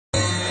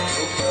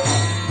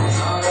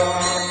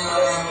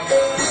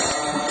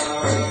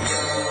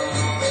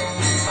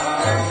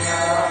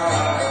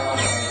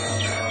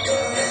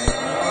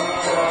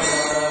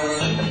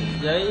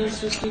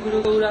सृष्टि गुरु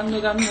गौरांग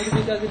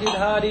गंधर्विका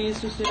गिरिधारी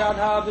सृष्टि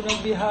राधा विनोद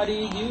बिहारी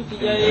जीव की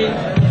जय।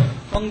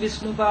 ओम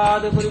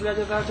विष्णुपाद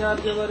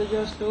परिव्राजकाचार्य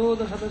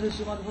वर्जस्तोत्र सतत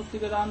श्रीमद्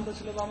भक्तिवेदांत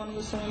वामन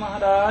गोस्वामी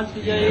महाराज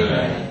की जय।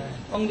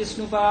 ओम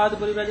विष्णुपाद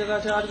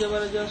परिव्राजकाचार्य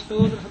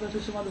वर्जस्तोत्र सतत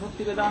श्रीमद्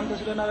भक्तिवेदांत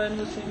नारायण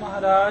गोस्वामी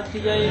महाराज की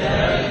जय।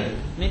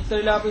 नित्य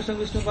लीला कृष्ण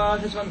विष्णुपाद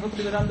श्रीमद्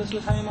भक्तिवेदांत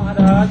स्वामी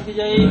महाराज की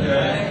जय।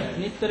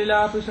 नित्य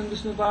लीला कृष्ण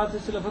विष्णुपाद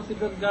श्री भक्ति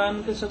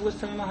प्रज्ञानंद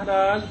गोस्वामी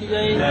महाराज की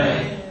जय।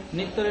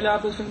 नित्य लीला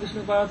कृष्ण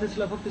विष्णुपाद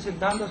श्री भक्ति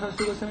सिद्धांत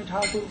सरस्वती गोस्वामी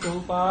ठाकुर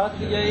प्रभुपाद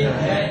की जय।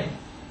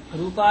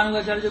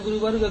 रूपानुगाचार्य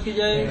गुरुवर्ग की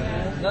जय।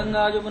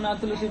 गंगा जमुना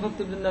तुलसी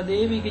भक्ति वृंदा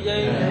देवी की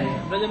जय।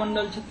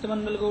 ब्रजमंडल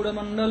छत्रमंडल गौड़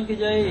मंडल की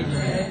जय।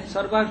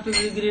 सर्वाष्ट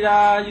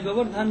गिरिराज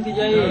गोवर्धन की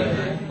जय।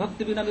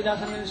 भक्ति बिना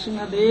विनाशन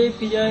सिंहदेव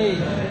की जय।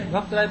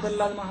 भक्त राय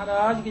प्रहलाद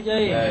महाराज की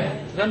जय।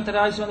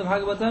 ग्रंथराज श्रीमद्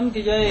भागवतम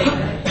की जय।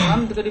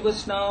 अंत करी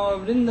वैष्णव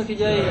वृंद की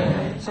जय।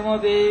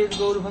 समवेद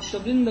गौर भक्त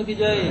वृंद की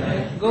जय।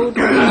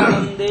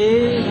 गौतमानंदे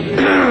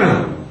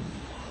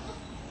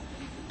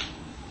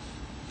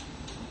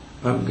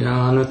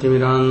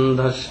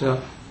अज्ञानतिमिरान्धस्य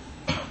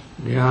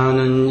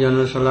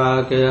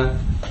ज्ञानञ्जनशलाकया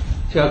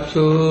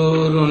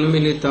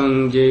चक्षुरुन्मिलितं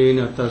येन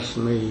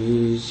तस्मै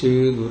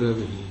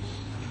श्रीगुरवे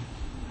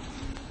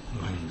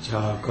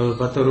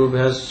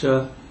वञ्चाकल्पतरुभ्यश्च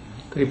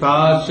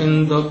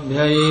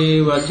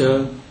कृपासिन्धुभ्यैव च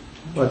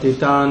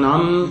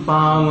पतितानां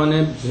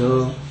पावनेभ्यो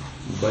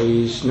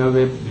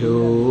वैष्णवेभ्यो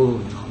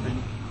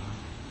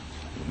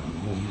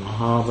नमो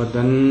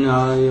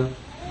महावदन्याय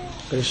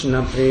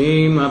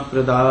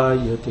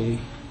कृष्णप्रेमप्रदायते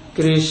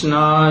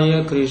कृष्णाय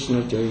कृष्ण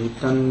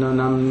चैतन्य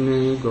नाम्ने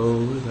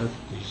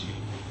गौरभक्तिसे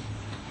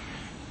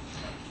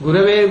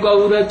गुरवे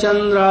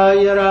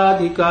गौरचन्द्राय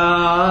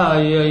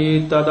राधिकायै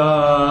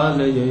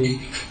तदालयै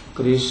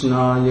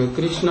कृष्णाय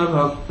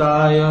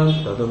कृष्णभक्ताय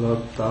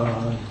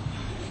तद्भक्ताय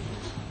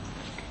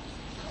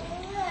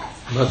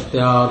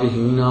भक्त्या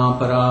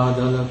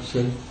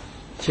विहीनापराधलक्ष्ये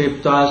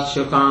क्षिप्ताश्च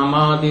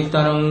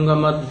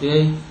कामादितरङ्गमध्ये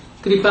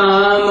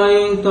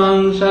कृपामयि त्वं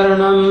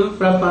शरणं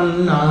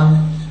प्रपन्ना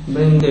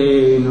वृन्दे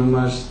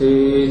नमस्ते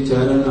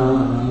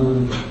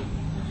चरणारविन्दे।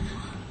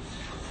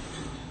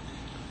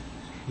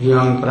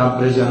 यं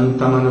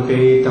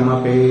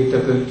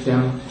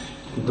प्रव्रजन्तमनुपेतमपेतकृत्यं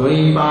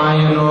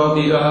द्वैपायनो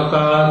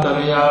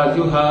विरहकातरया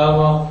जुहाव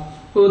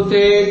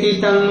पुत्रेति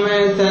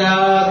तन्मयतया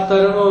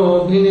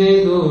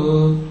तर्वोऽभिनेदु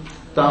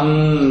तं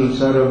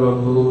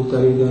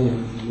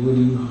सर्वभूतहृदयं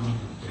मुनिमान्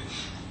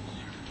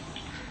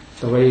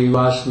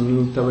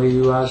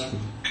तवैवास्मि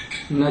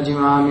न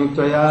जिमामि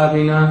त्वया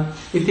विना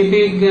इति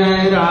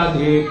विज्ञाय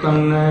राधे त्वं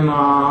न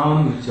मां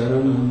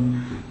चरणं।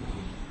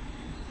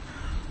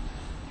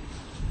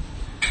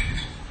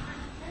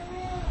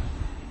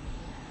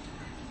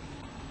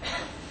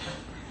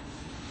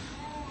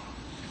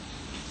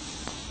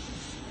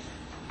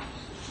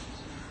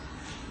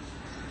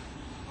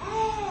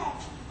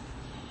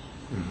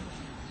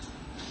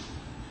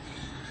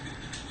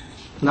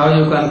 Now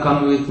you can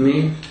come with me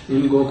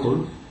in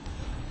Gokul.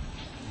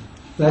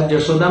 That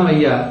Yashoda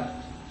Maiya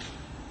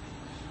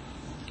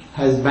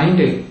has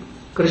binded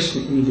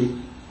Krishna in the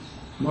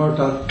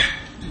mortar.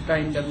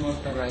 Grinder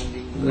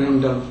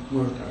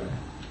mortar.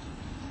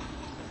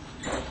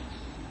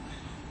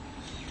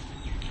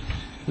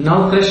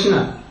 Now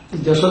Krishna,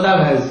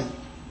 Yashoda has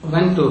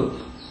went to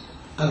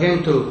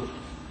again to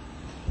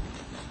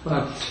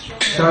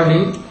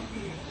turning,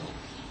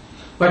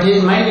 but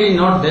his mind is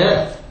not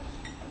there.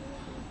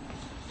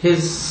 He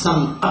is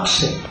some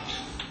upset,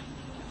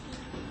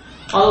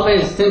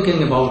 always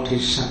thinking about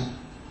his son.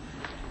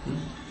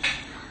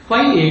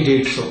 Why he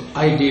did so?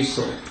 I did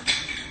so.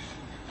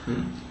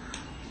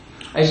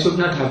 I should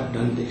not have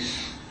done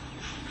this.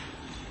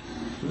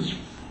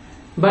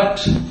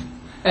 But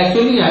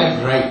actually I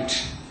am right.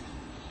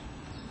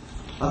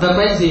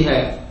 Otherwise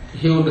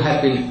he would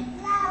have been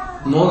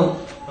more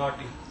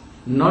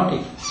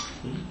naughty.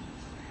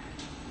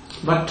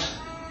 But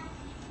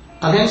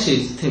again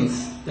she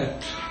thinks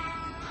that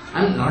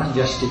I am not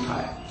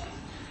justified.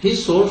 He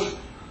is so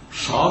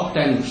soft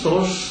and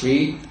so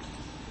sweet.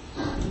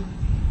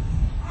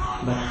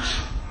 But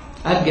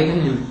I have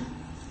given him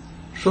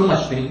so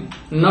much pain.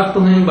 Not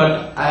to him,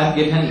 but I have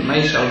given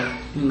myself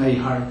in my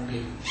heart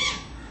pain.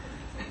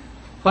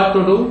 What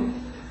to do?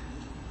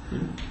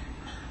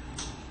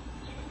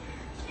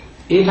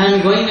 If I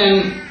am going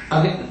and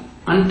again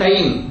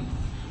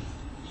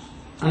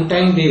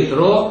untying the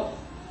rope,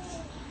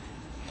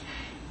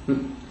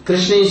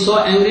 Krishna is so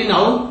angry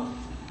now,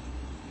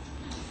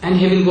 and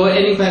he will go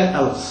anywhere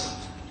else.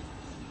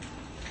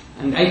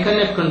 And I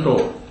cannot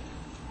control.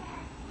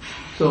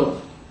 So,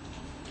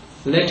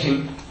 let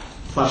him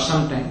for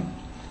some time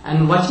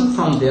and watching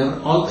from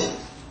there always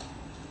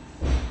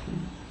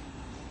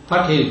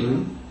what he is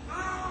doing.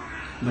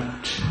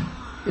 But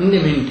in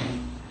the meantime,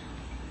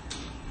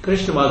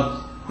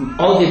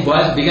 all the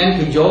boys began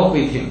to joke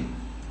with him.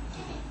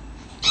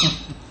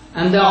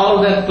 And they all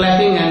were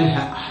clapping and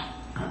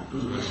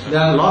they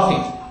are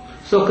laughing.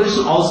 So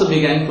Krishna also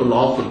began to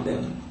laugh with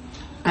them.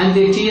 And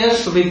the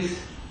tears with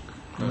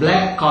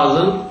black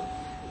kajal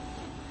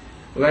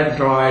were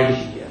dried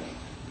here.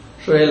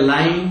 So a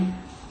line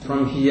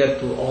from here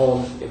to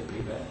all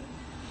everywhere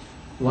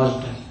was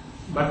done.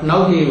 But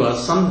now he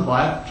was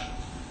somewhat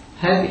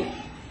happy.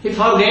 He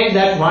forget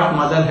that what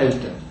mother has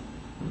done.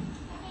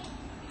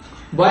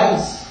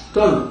 Boys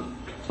told,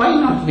 why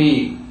not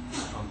we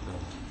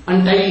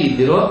untie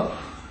the rope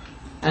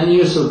and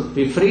you should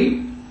be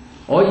free?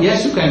 Oh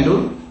yes, you can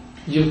do.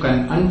 You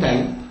can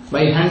untie.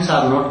 My hands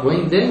are not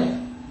going there.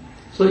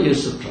 So you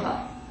should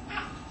try.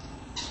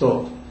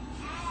 So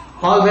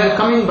all were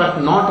coming,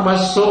 but knot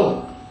was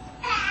so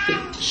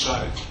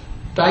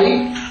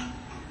tight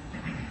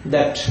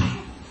that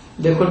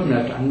they could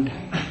not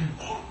untie.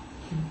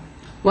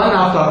 One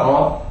after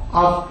all,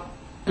 of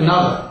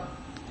another,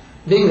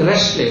 being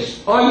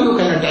restless. Oh, you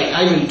cannot tie,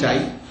 I will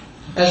tie.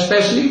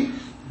 Especially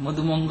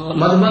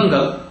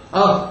Madhumangal.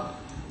 Oh,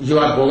 you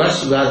are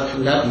bogus, you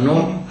have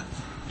no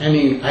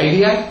any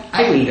idea,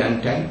 I will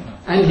untie.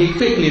 And he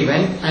quickly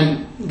went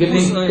and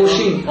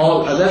pushing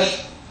all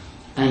others,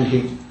 and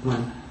he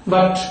won.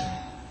 But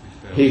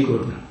he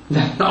could not.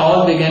 Then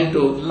all began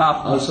to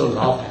also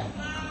laugh at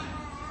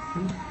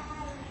him.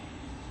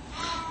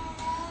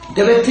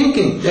 They were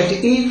thinking that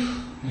if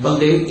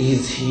Baldev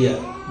is here,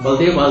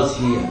 Baldev was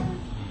here,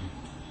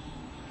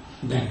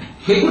 then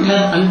he could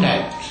have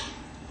untied.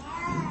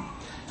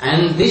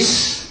 And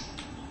this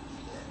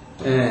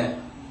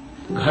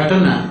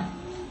ghatana,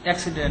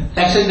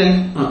 incident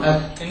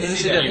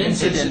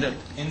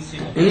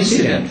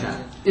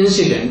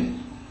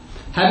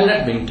had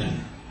not been done.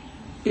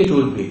 It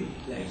would be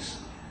like so.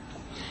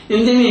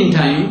 In the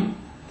meantime,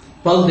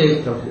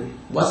 Baldev Prabhu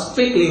was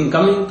quickly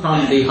coming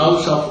from the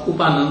house of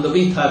Upananda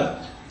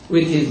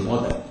with his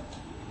mother.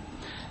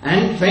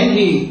 And when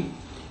he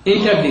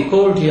entered the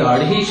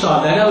courtyard, he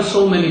saw there are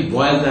so many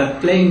boys are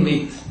playing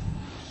with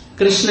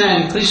Krishna,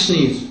 and Krishna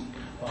is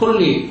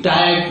fully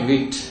tied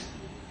with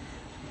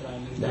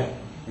that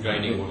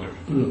grinding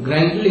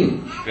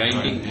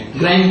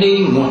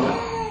motor.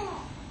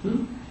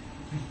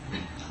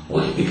 Oh,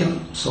 he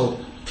became so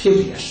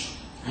furious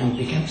and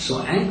became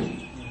so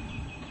angry.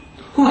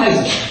 Who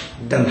has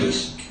done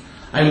this?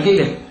 I will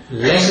give a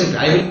lesson,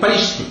 I will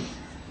punish him.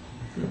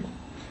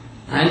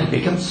 And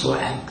became so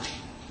angry.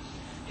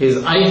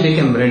 His eyes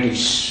became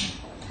reddish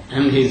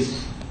and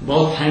his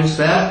both hands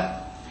were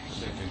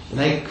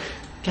like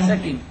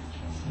trembling.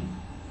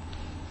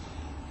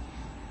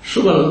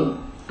 Subal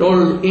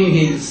told in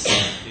his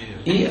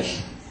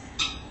ears,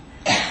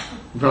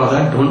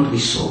 brother, don't be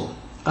so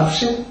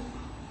upset.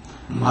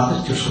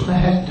 Mother Jashoda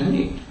has done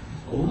it.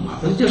 Oh,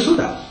 Mother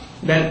Jashoda.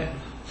 Then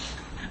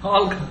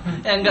all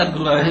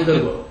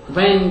anger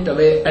went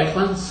away at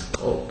once.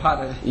 Oh,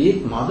 Father,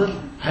 if mother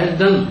has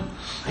done,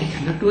 I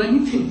cannot do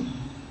anything.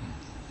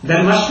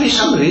 There must be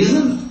some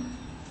reason.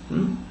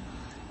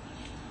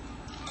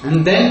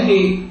 And then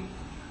he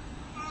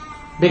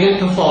began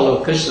to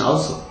follow Krishna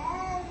also.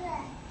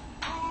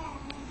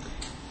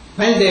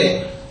 When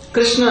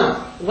Krishna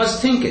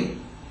was thinking,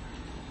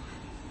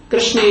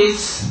 Krishna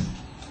is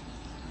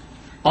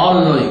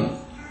all-knowing.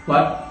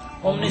 What?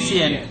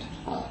 omniscient.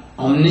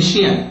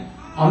 Omniscient.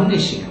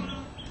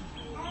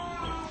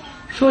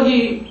 So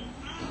he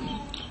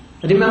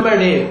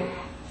remembered a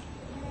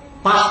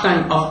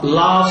pastime of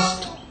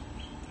last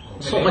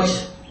so much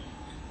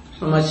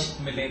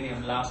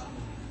Millennium last.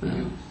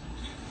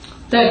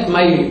 That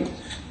my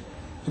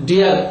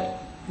dear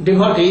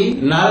devotee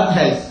Narad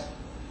has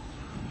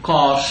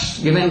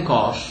given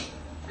cause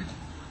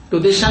to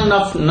the son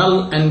of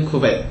Nal and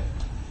Kuber.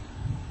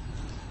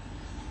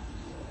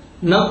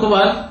 Nal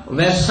Kuber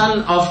were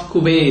son of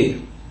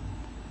Kuber.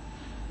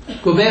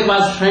 Kuber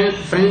was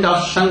friend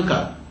of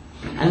Shankar,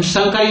 and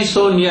Shankar is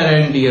so near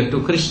and dear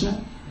to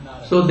Krishna,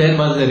 so there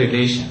was a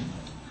relation.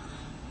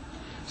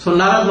 So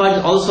Narad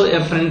was also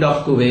a friend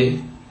of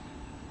Kuber.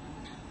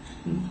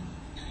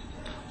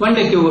 One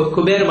day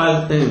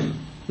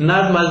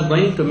Narad was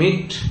going to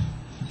meet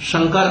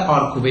Shankar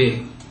or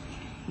Kuber.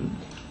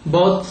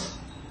 Both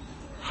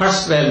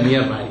huts were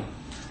nearby.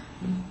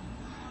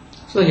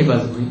 So he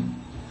was going.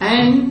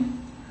 And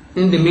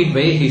in the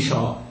midway he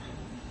saw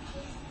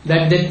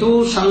that the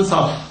two sons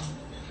of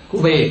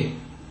Kuber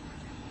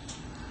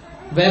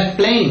were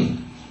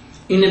playing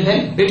in a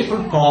very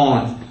beautiful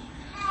pond,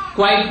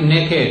 quite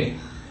naked,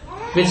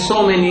 with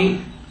so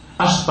many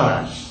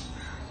asparas.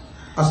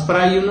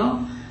 Aspara, you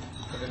know?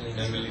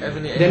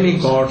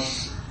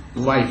 Demigods,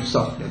 wives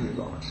of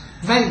demigods.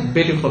 Very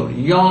beautiful,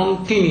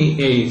 young,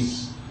 teeny age.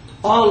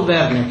 All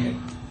were naked.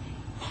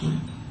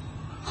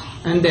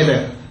 And they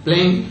were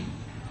playing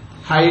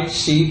hide,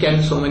 seek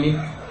and so many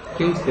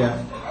things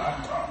there.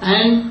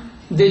 And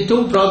the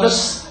two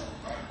brothers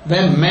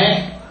were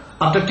mad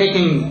after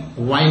taking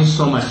wine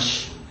so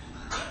much.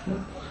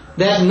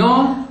 There is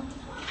no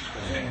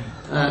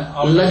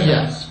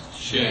lajja,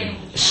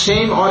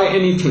 shame or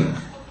anything.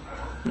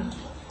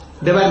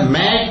 They were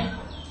mad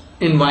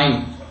in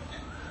wine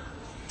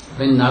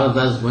when Narada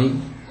was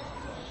going.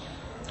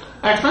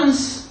 At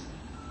once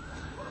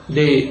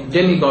the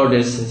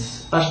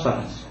demigoddesses,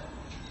 Asparas,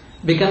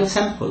 became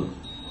simple,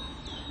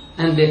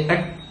 and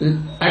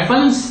at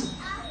once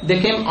they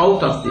came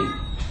out of the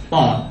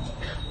pond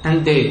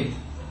and they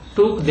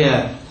took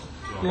their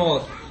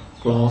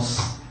clothes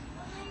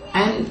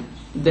and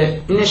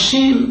in a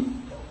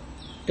shame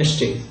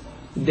state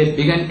they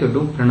began to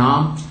do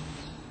pranam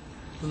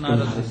to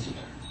Narada.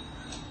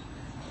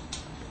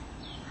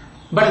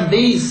 But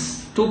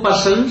these two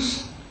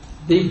persons,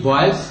 the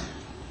boys,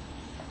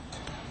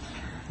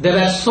 they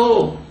were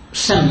so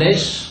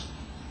shameless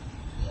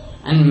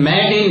and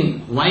mad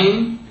in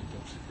wine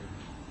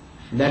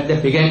that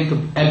they began to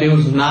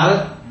abuse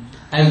Narada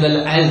as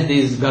well as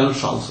these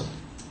girls also.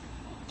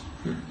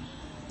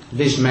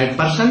 This mad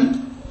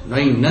person,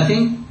 knowing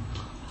nothing,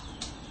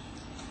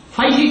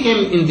 why he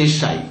came in this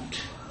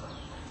site?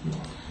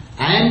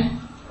 And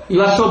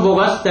you are so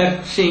bogus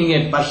that seeing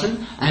a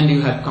person and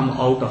you have come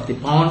out of the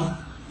pond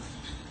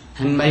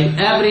and my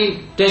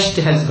every test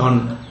has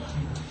gone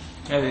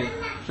away.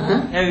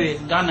 Huh? Away,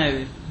 gone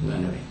away.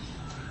 Gone away.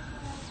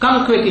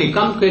 Come quickly,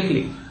 come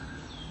quickly.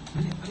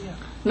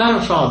 None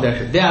of all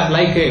that. They are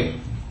like a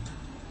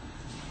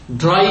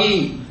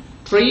dry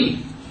tree.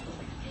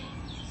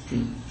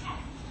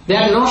 They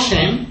have no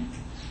shame,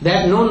 they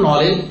have no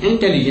knowledge,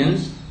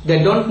 intelligence,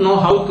 they don't know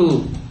how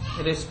to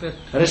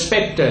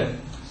respect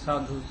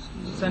sadhus,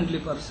 saintly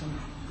person,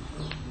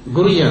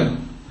 Gurujan,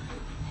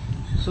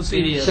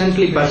 superior,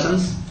 saintly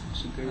persons,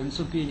 and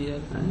superior.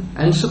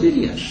 And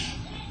superiors.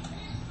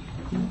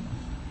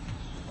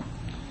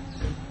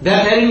 They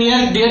are very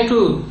near dear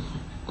to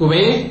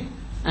Kuala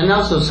and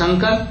also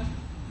Shankar.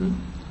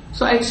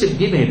 So I should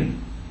give a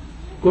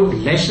good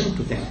lesson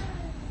to them.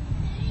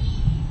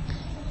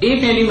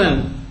 If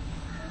anyone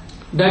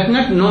does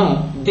not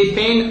know the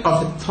pain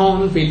of a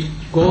thorn which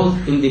goes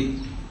in the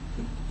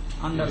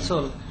under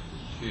soul,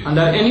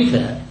 under any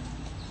fire,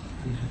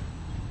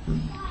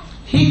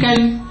 he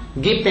can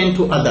give pain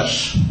to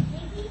others.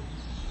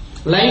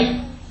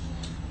 Like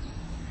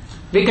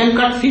we can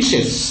cut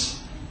fishes,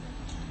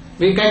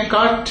 we can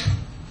cut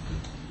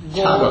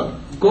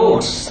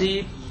goats,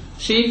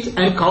 sheep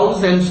and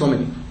cows and so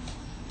many.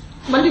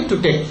 Only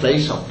to take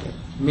place of them,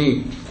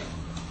 meat.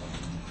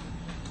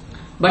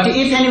 But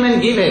if anyone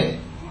give a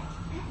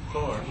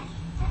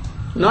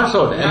not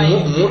sword, a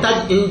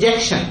mutaj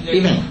injection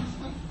even,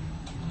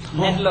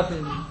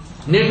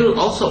 needle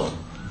also,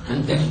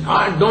 and then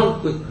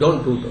don't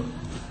do that.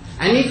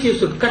 And if you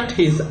should cut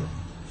his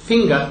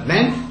finger,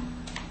 then,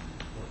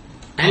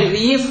 and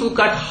if you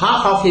cut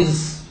half of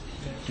his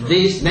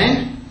this,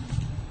 then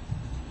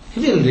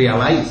he will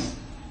realize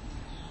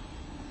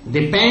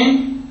the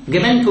pain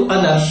given to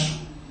others.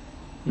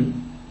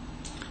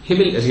 He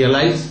will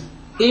realize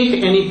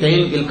if any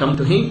pain will come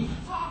to him.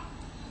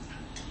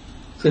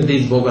 So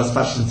these bogus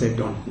persons, they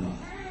don't know.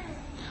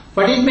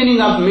 What is meaning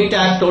of meat?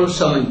 I have told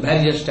so many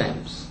various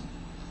times.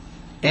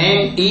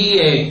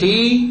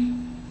 M-E-A-T,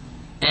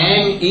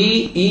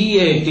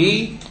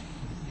 M-E-E-A-T.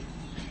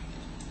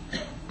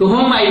 To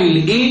whom I will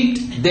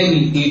eat, they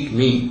will eat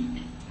me.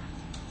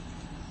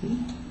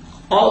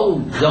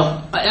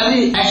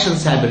 Every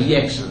actions have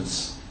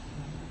reactions.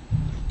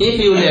 If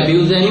you will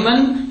abuse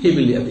anyone, he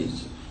will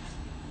abuse you.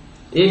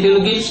 If you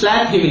will give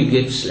slap, he will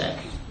give slap.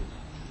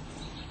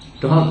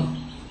 To whom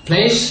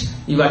place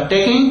you are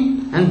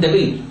taking, and they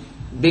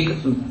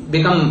will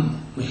become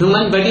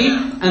human body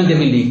and they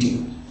will eat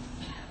you.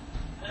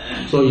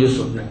 So you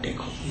should not take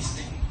all these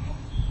things.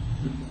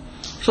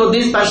 So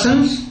these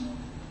persons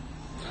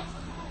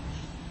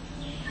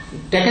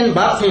taken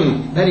birth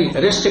in very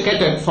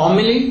aristocratic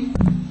family,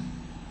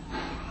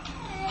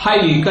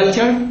 highly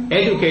cultured,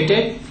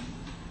 educated,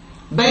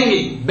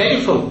 very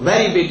beautiful,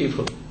 very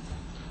beautiful,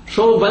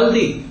 so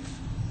wealthy.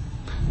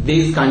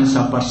 These kinds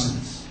of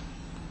persons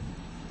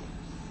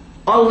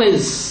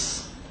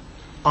always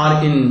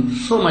are in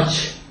so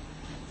much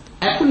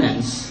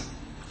opulence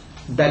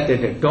that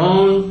they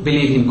don't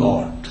believe in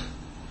God.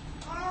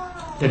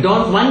 They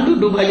don't want to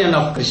do bhajan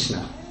of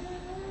Krishna.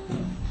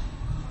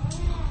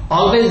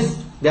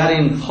 Always they are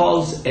in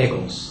false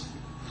egos.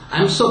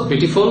 I am so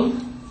beautiful,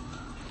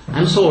 I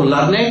am so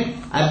learned,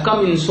 I have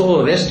come in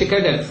so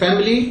aristocratic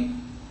family,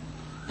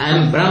 I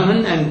am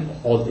Brahman and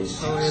all these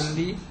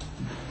things.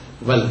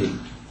 Wealthy.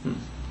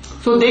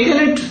 So they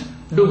cannot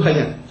do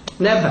bhajan.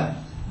 Never.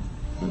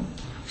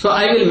 So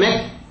I will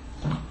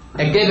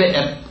give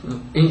an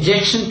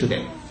injection to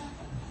them.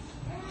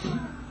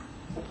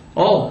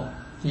 Oh,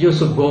 you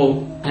should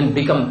go and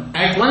become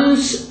at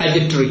once as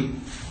a tree.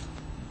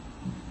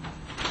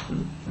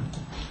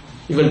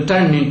 You will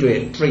turn into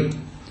a tree.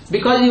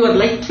 Because you are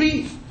like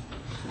tree.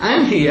 I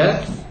am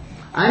here,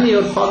 I am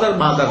your father,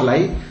 mother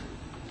like,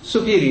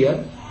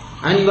 superior,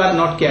 and you are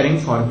not caring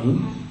for me.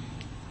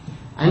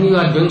 And you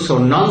are doing so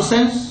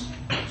nonsense,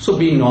 so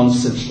be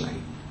nonsense like.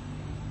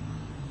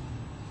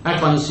 At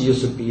once you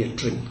should be a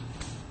tree.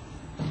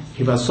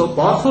 He was so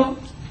powerful,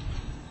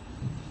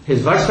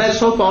 his words were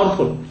so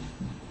powerful,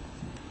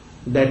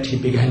 that he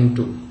began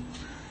to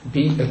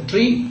be a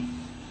tree.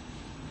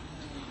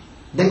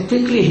 Then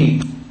quickly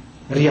he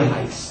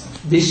realized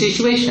this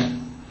situation,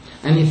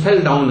 and he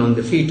fell down on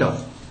the feet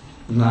of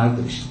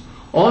Narada Rishi.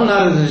 Oh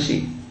Narada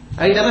Rishi,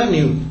 I never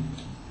knew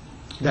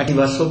that he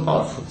was so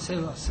powerful.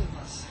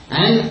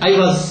 And I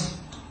was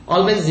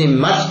always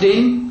immersed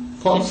in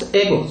false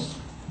egos.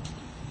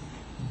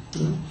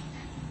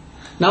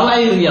 Now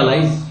I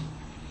realize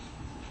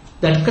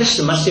that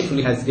Krishna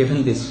mercifully has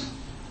given this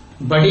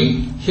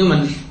body,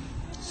 human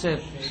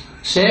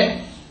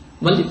shape,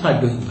 only for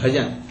doing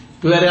bhajan.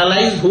 To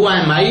realize who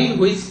am I,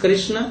 who is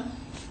Krishna,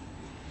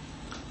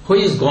 who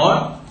is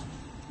God,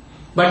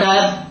 but I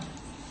have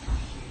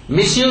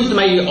misused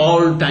my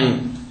all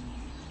time.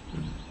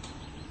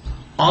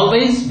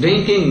 Always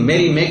drinking,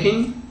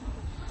 merry-making.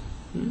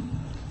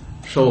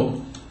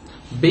 So,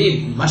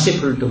 be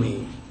merciful to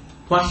me.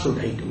 What should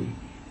I do?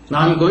 Now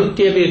I am going to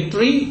be a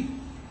tree.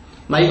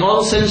 My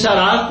all senses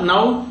are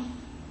now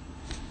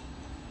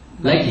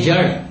like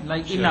jad.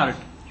 Like inert.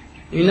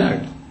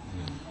 Inert.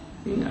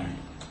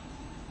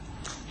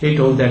 He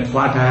told that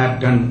what I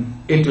have done,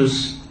 it will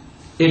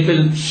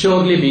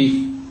surely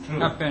be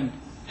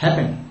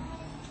happen.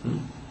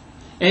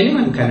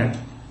 Anyone cannot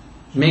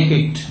make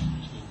it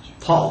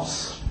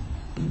false.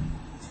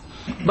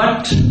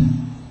 But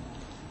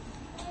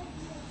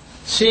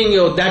seeing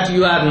you that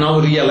you are now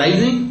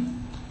realizing,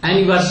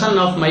 and you are son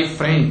of my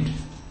friend,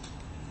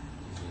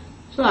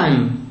 so I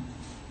am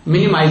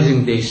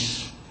minimizing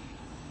this.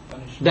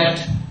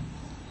 That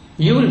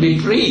you will be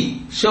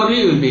tree,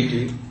 surely you will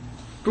be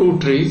true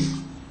trees,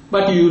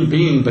 but you will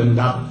be in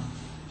Vrindavan.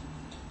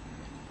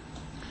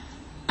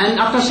 And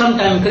after some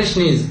time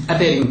Krishna is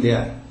appearing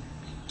there.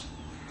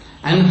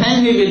 And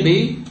when he will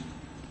be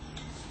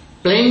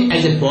playing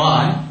as a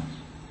boy,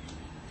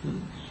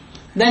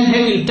 then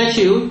he will touch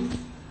you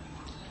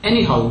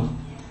anyhow,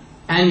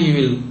 and you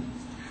will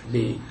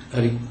be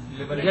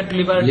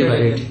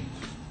liberated.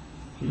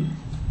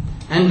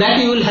 And that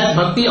you will have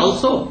bhakti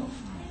also,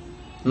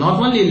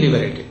 not only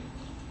liberated.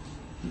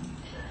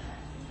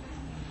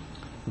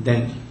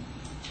 Then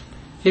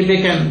he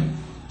became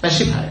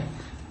pacified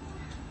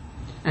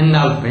and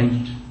now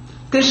went.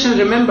 Krishna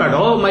remembered,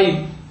 oh,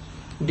 my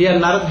dear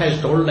Narad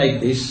has told like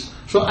this,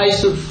 so I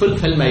should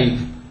fulfill my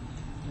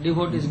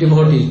devotee's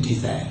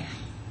desire.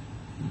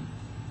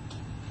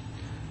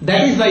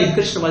 That is why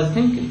Krishna was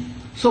thinking.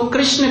 So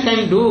Krishna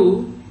can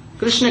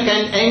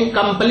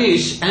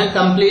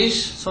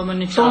accomplish so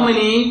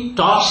many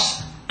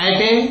tasks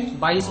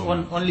by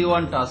only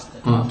one task.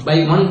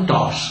 By one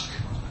task.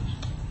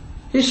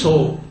 He is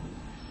so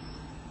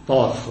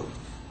powerful.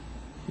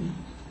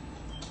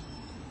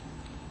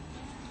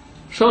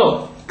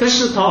 So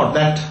Krishna thought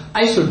that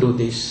I should do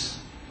this.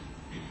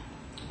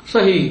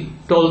 So he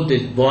told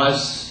the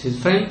boys, his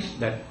friends,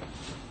 that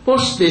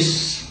push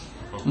this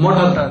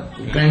motor,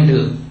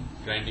 grinding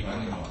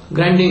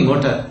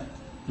motor,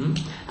 and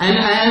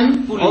I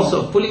am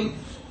also pulling.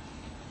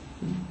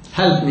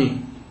 Help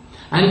me.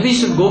 And we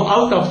should go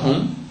out of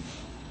home,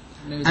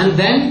 and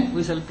then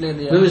we shall play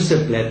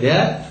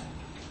there.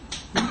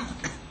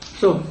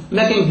 So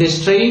making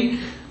this tree,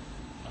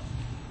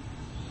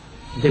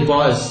 the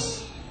boys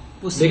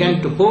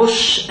began to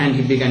push and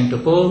he began to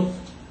pull.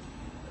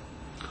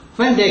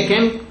 When they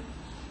came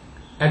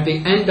at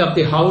the end of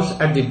the house,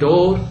 at the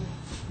door,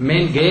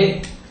 main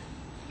gate,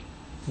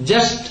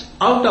 just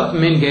out of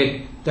main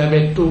gate there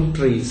were two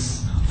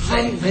trees,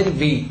 very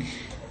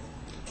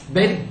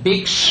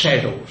big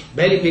shadows,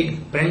 very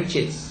big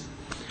branches,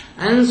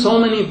 and so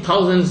many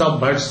thousands of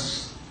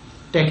birds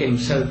taking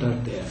shelter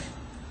there.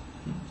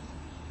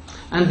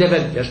 And they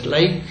were just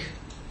like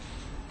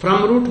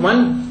from Route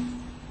 1,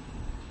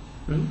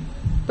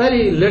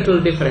 very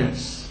little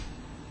difference,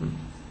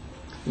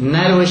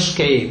 narrow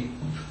escape.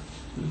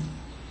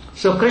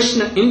 So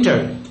Krishna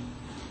entered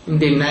in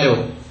the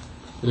narrow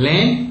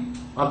lane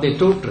of the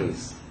two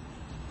trees,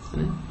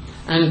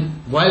 and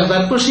while they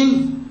were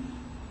pushing,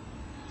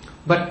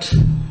 but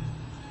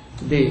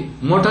the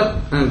motor,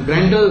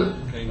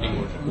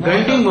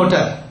 grinding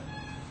motor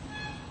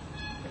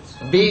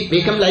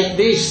become like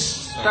this.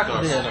 Stuck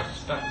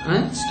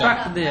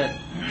there.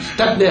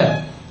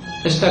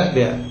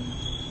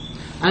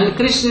 And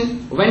Krishna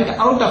went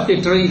out of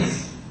the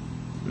trees.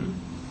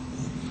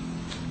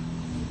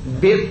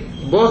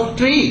 Both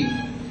trees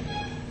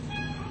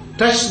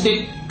touched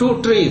the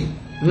two trees,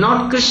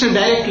 not Krishna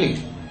directly.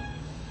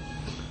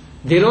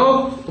 The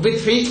rope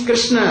with which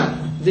Krishna,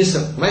 this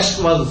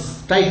vest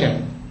was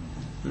tightened,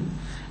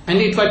 and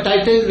it was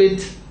tightened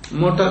with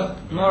mortar,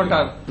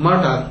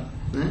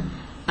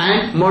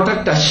 and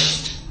mortar touched.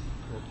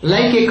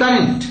 Like a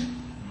current.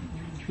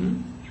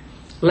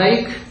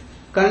 Like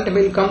current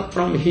will come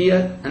from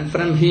here and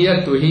from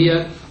here to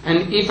here,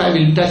 and if I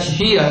will touch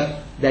here,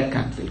 that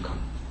current will come.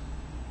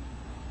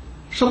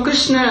 So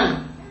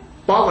Krishna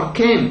power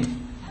came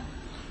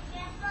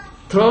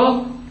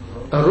through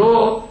a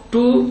rope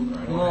to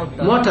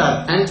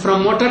motor, and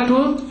from motor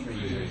to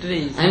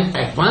trees. And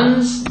at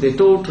once the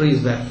two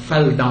trees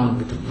fell down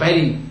with a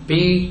very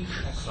big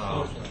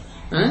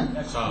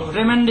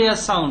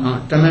tremendous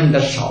sound.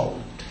 Tremendous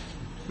sound.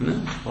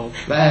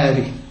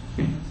 Very.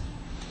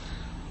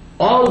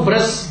 All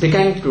breasts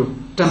began to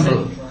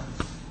tremble.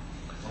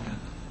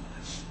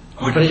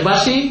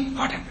 Brajvasi,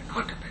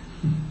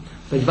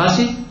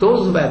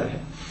 those who were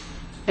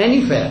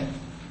anywhere,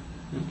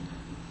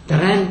 they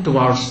ran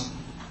towards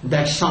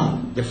that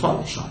sound, the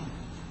folk sound,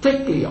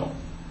 quickly out.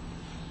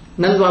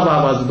 Nanda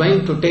Baba was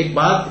going to take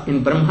bath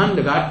in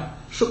Brahmanda Ghat,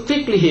 so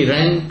quickly he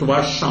ran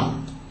towards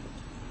sound.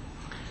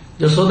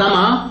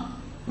 Yasodama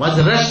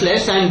was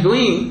restless and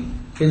doing,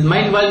 his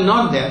mind was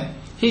not there.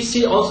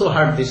 She also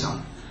heard the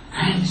sound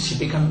and she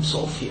became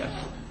so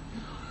fearful.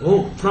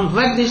 Oh, from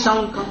where the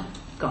sound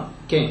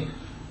came?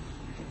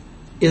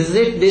 Is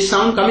it the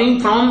sound coming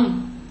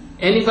from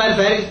anywhere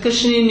where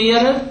Krishna is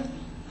nearer?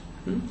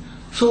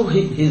 So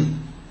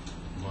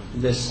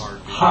this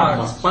heart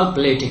was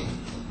palpitating,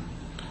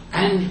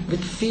 and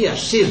with fear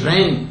she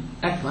ran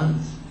at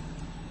once.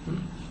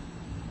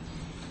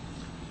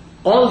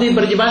 All the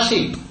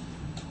Brajavasi,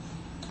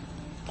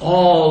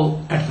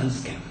 all at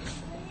once came.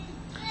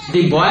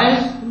 The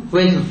boys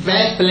were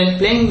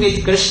playing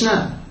with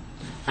Krishna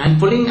and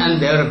pulling, and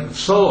they were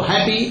so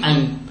happy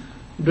and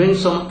doing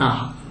some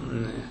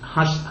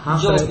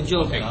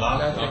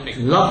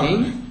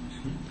laughing,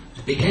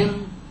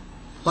 became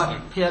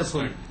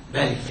fearful,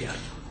 very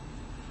fearful.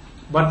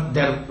 But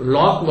their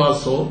lot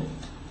was so,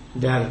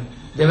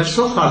 they were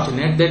so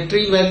fortunate that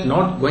tree was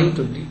not going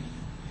to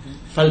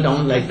fall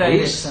down like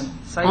this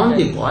on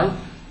the boy,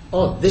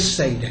 or this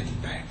side and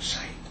that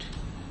side.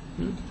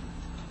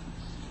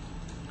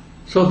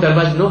 So there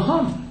was no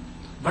harm,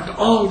 but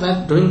all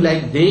were doing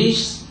like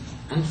this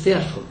and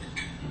fearful.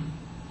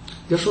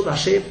 Yashoda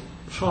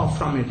saw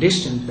from a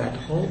distance that,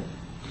 oh,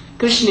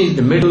 Krishna is in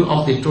the middle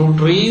of the two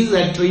trees,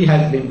 that tree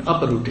has been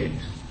uprooted.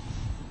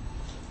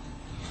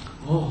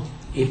 Oh,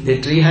 if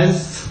the tree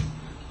has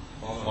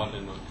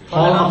fallen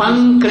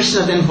upon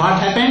Krishna, then what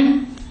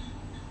happened?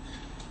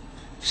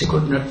 She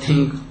could not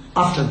think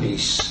after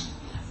this,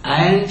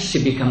 and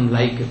she became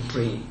like a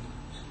tree.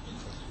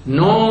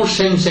 No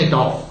sense at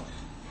all.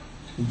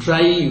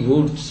 Dry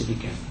wood she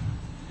became.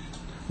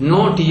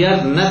 No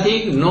tear,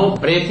 nothing, no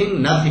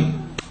breathing, nothing.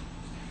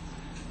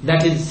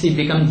 That is, she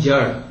became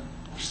Jad,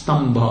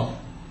 Stambha.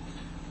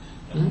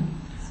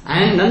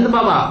 And Nanda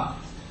Baba,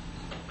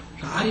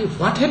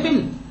 what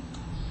happened?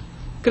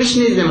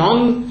 Krishna is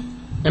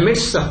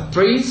amidst of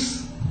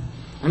trees,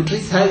 and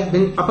trees has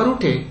been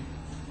uprooted.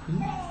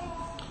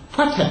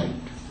 What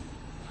happened?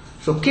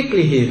 So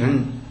quickly he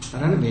ran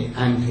away,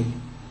 and he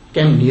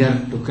came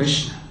near to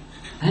Krishna,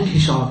 and he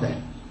saw that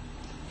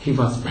he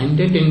was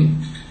blinded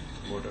in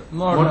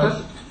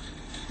water,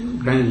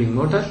 granulating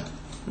water.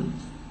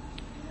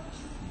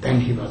 Then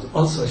he was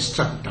also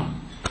struck down.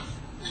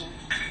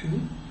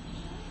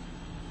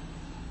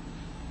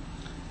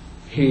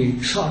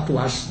 He saw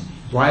towards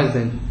boys,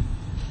 and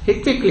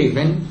he quickly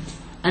went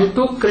and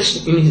took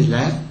Krishna in his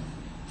lap.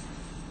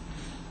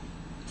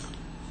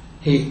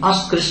 He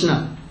asked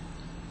Krishna,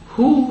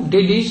 who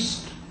did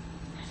this?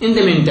 In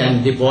the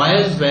meantime, the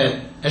boys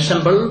were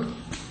assembled,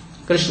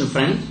 Krishna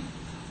friends.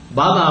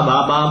 Baba,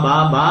 Baba,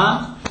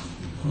 Baba.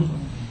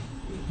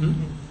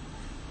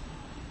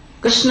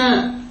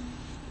 Krishna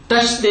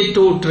touched the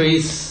two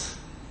trees,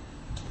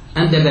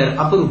 and they were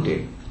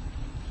uprooted.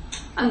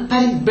 And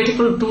very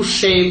beautiful two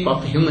shape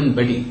of human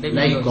body,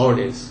 like God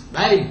is.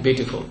 Very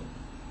beautiful.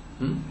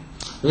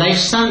 Like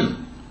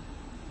sun,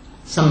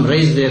 some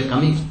rays were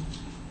coming.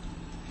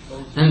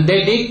 And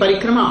they did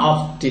parikrama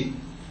of the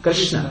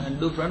Krishna.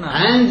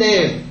 And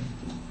they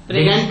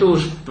began to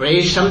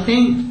pray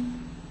something.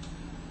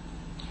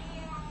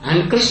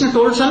 And Krishna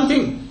told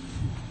something.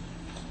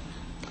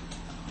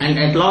 And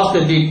at last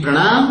they did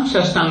pranam,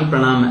 sastang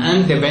pranam,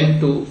 and they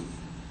went to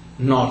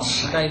north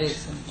side.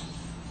 direction.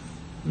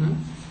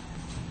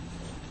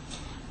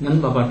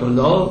 Nanda Baba told,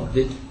 oh,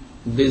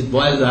 these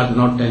boys are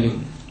not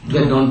telling,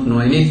 they don't know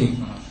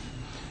anything.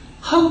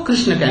 How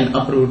Krishna can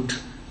uproot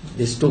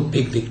these two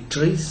big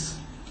trees?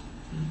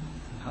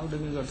 How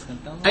demigods can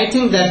come? I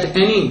think that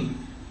any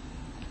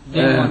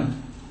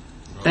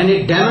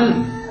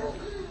demon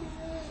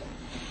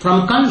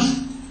from Kans,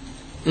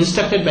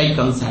 instructed by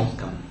Kans, has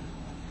come.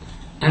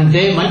 And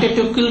they wanted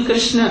to kill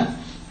Krishna.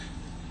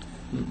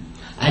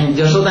 And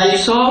Yashoda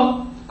is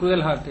so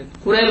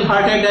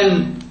cruel-hearted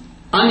and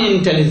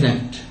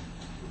unintelligent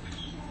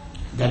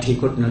that he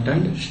could not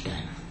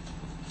understand.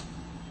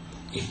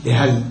 If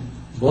they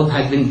both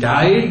had been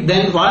died,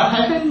 then what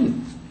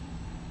happened?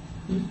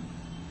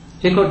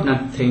 He could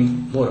not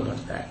think more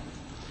about that.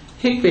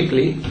 He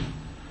quickly,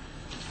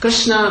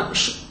 Krishna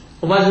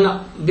was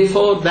not,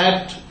 before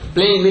that,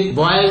 playing with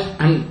boys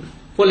and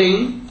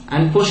pulling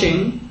and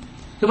pushing.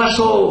 He was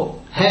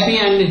so happy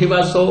and he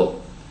was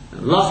so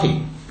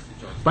laughing.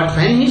 But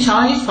when he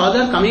saw his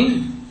father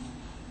coming,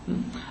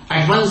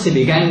 at once he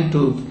began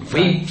to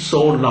weep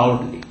so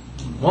loudly,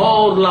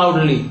 more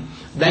loudly.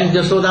 Then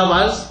Yashoda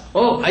was,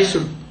 oh, I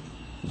should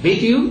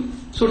beat you?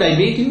 Should I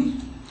beat you?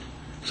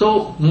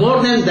 So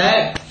more than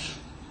that,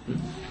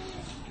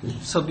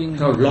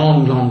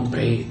 long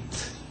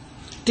breath,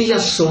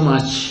 tears so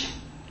much.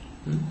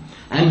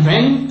 And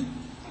when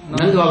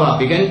Nanda Baba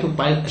began to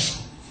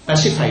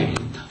pacify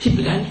him, he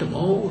began to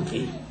more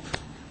weep.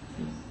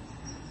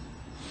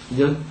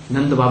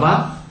 Nanda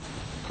Baba,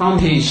 from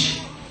his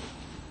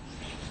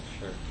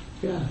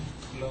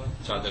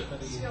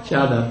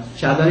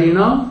chadar, you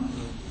know,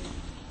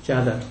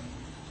 chadar,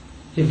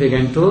 he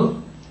began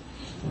to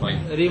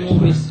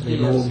remove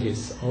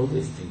his all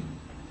these things.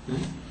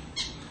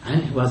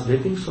 And he was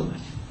weeping so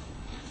much.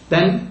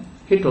 Then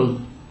he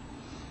told,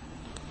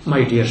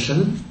 my dear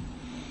son,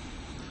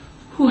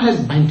 who has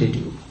binded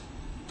you?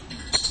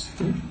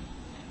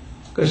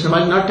 Krishna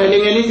was not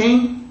telling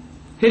anything.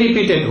 He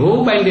repeated,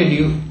 who binded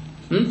you?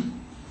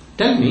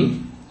 Tell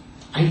me,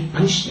 I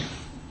punish them.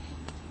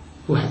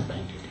 Who has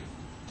binded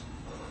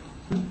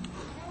you?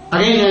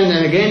 Again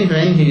and again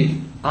when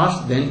he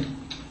asked, then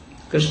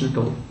Krishna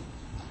told,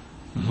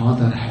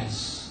 mother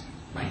has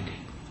binded.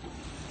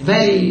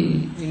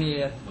 Very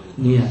near.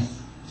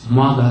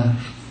 Mother.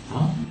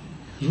 Oh,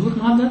 your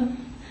mother?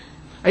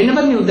 I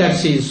never knew that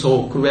she is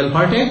so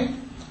cruel-hearted.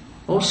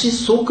 Oh, she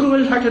is so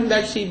cruel-hearted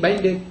that she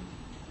binded.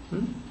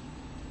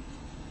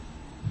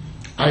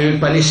 I will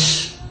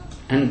punish.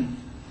 And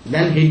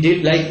then he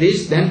did like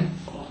this, then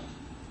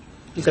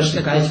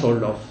Krishna catch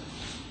hold of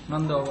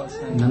Nanda Baba's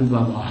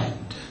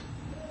hand.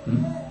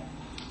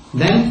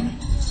 Then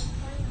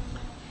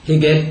he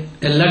gave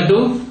a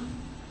laddu.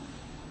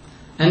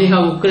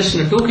 Anyhow,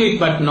 Krishna took it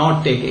but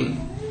not taking.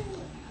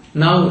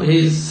 Now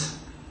he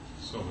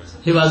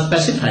was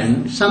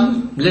pacifying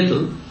some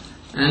little,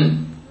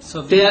 and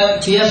so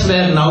tears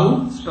were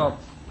now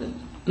stopped.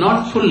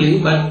 Not fully,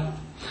 but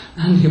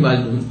and he was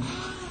doing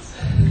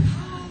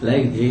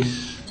like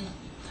this,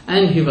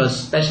 and he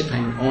was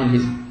pacifying on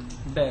his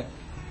back,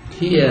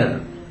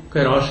 here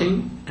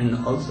crossing, and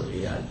also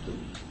here too.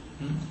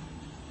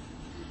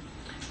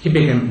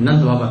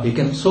 Nanda Baba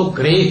became so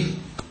grave,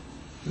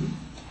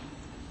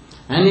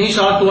 and he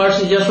saw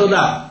towards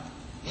Yashoda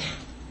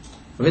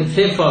with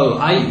fearful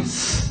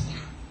eyes.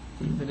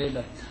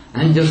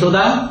 And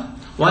Yashoda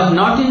was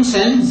not in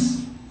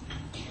sense.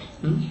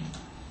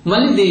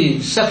 Only the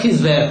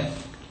Sakhis were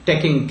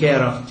taking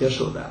care of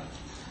Yashoda,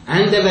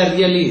 and they were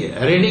really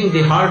reading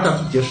the heart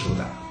of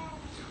Yashoda.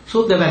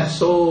 So they were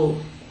so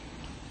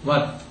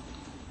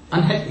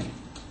unhappy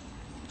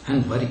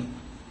and worried.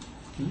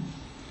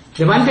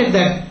 They wanted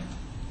that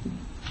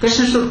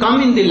Krishna should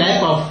come in the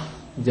lap of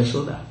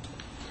Yashoda.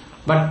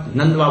 But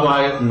Nanda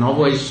Baba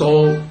now is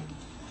so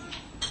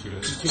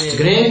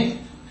great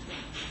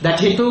that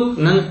he took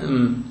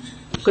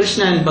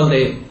Krishna and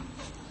Baldev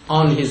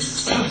on his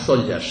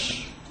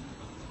soldiers.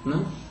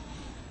 No?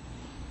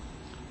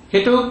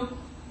 He took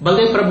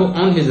Baldev Prabhu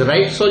on his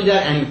right shoulder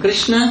and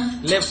Krishna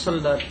left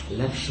shoulder.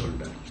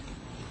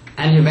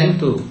 And he went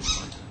to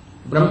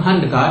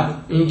Brahmand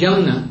Ghat in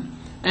Jamuna,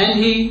 and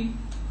he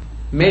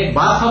made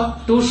bath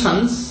of 2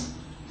 sons,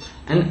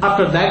 and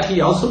after that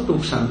he also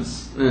took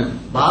sons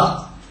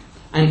bath,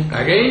 and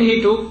again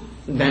he took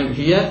them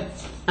here,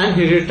 and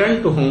he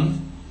returned to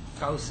home,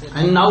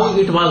 and now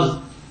it was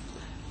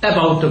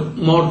about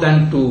more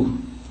than 2.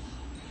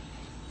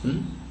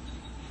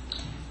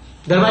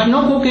 There was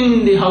no cooking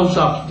in the house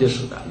of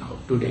Yashoda now,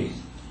 today.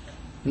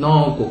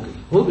 No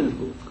cooking. Who will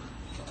cook?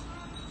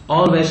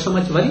 All were so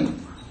much worried.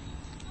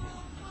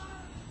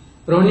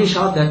 Rohini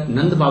saw that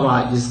Nanda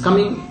Baba is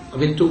coming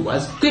with 2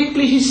 boys.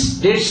 Quickly he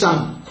did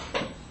some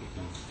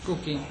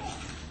cooking.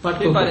 What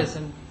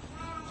Preparation.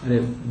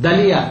 Cooking?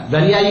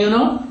 Dalia you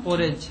know?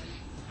 Porridge.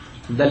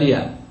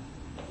 Dalia.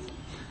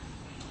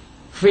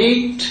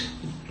 Wheat.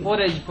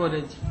 Porridge.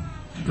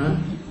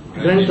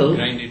 Grinded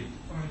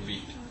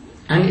wheat.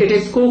 And it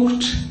is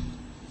cooked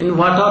in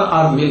water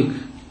or milk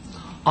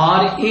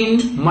or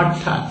in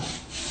matta.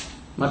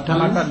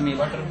 Butter milk.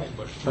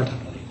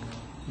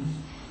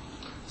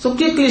 So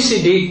quickly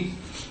she did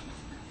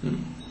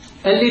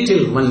a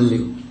little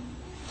only.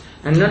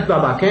 And Nanda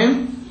Baba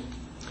came,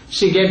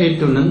 she gave it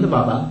to Nanda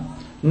Baba.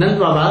 Nanda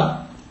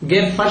Baba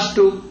gave first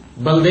to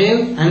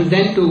Baldev and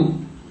then to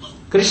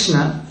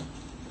Krishna.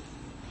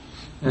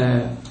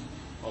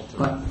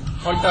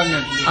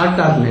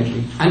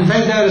 Alternately. And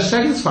when they were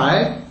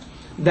satisfied,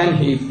 then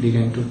he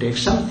began to take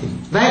something.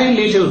 Very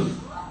little.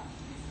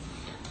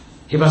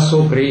 He was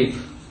so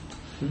brave.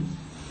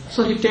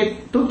 So he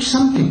took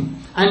something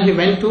and he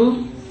went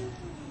to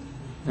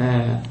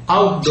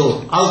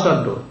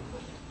outer door.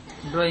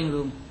 Drawing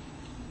room.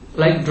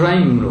 Like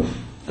drawing room.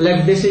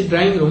 Like this is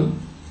drawing room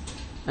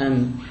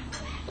and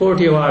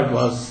courtyard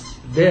was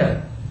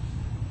there.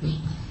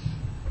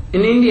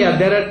 In India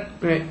there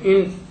are,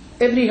 in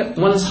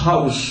everyone's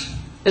house,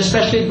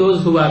 especially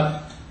those who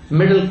are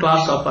middle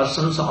class of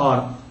persons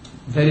or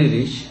very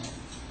rich,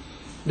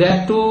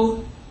 there are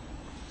 2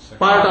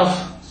 part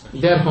of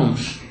their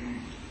homes.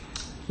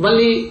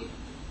 Only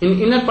in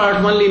inner part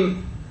only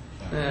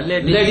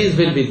ladies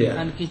will be there.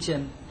 And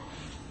kitchen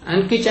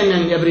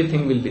And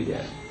everything will be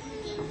there.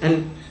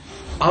 And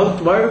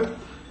outward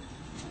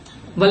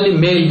only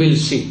male will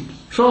sit.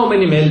 So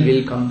many male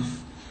will come.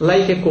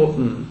 Like a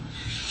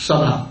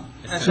sabha,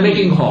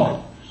 meeting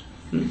hall.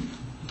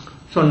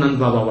 So Nanda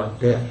Baba was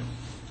there.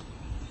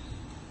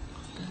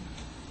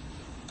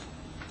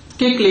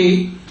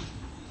 Quickly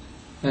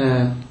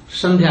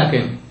Sandhya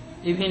came.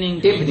 Evening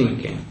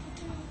came.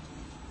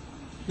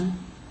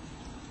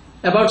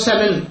 About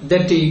 7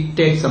 that he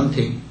take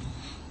something.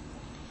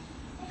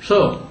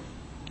 So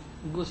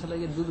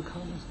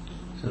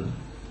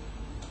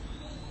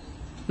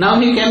Now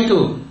he came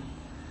to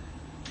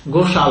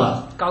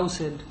Goshala, Cow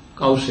shed.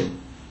 cow shed,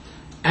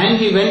 and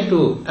he went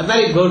to a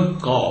very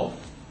good cow,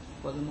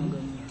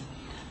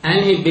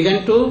 and he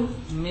began to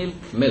Milk.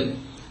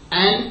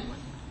 and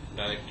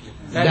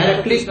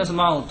Directly Krishna's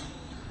mouth.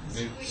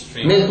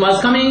 milk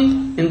was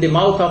coming in the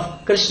mouth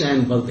of Krishna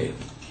and Baldev,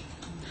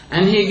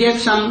 and he gave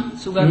some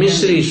Sugar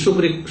mystery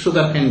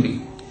sugar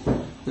candy,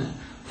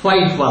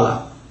 white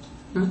wala,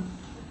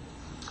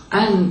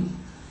 and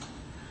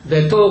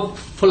they took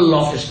full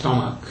of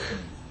stomach,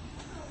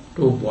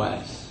 2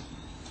 boys,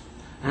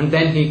 and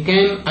then he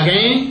came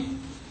again,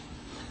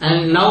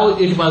 and now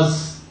it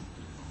was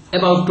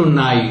about to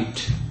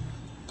night.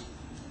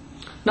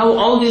 Now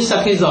all these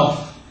Sakhis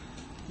of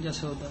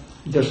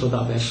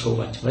Jashoda were so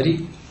much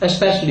worried,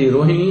 especially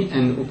Rohini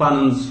and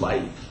Upanand's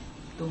wife.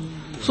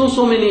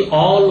 So many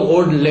all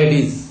old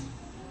ladies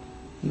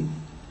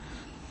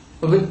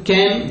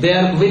came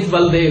there with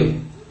Baldev.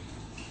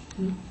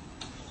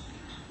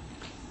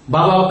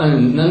 Baba,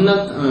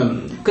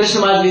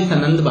 Krishna was with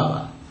Nanda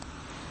Baba.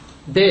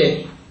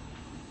 They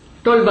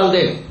told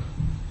Baldev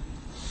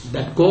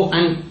that go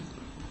and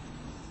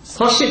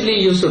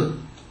forcibly you should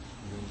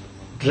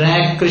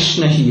drag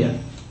Krishna here,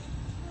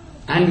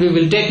 and we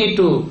will take it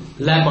to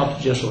lap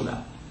of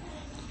Jashoda.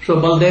 So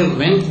Baldev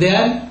went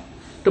there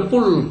to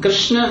pull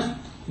Krishna,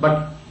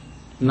 but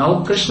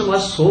now Krishna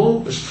was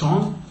so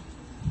strong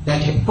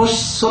that he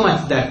pushed so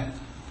much that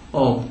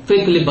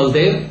quickly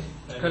Baldev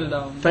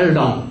fell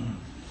down.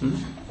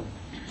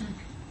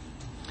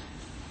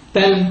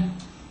 Then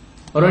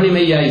Rani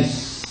Maya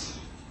is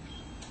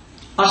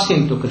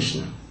asking to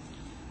Krishna,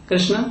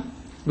 Krishna,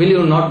 will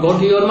you not go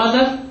to your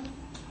mother?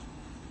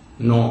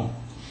 No.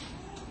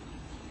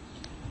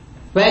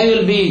 Where you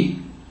will be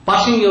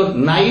passing your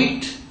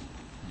night?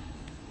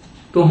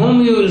 To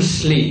whom you will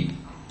sleep?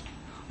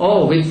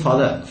 Oh, with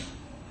father.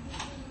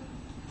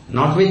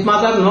 Not with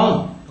mother,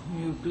 no.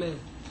 You play.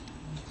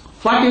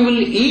 What you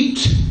will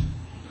eat?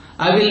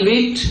 I will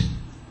eat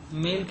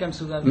Milk and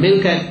sugar.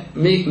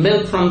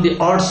 milk from the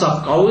odds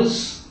of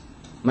cows.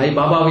 My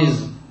Baba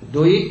will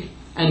do it,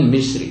 and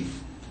misri.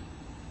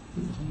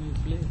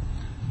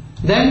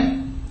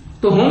 Then,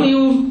 to whom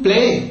you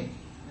play?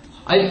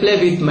 I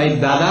play with my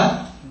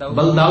Dada,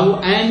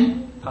 Baldav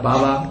and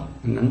Baba,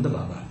 Nanda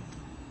Baba.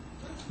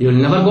 You will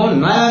never go?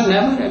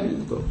 Never I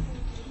will go.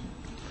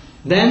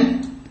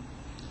 Then,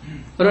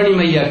 Rani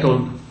Maya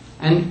told,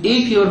 and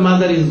if your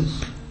mother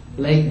is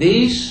like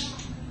this,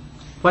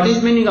 what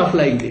is meaning of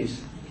like this?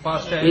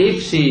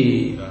 If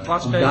she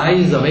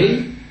dies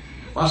away,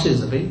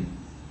 passes away,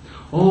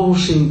 oh,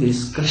 seeing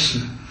this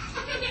Krishna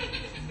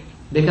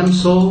becomes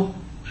so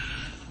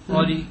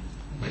Body.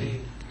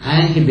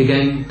 And he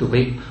began to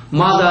weep,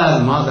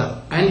 Mother,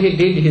 Mother, and he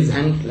did his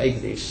hand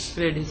like this,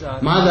 Spread his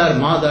arm. Mother,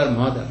 Mother,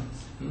 Mother.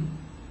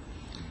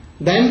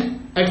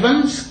 Then at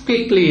once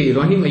quickly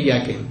Rohini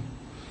Maya came,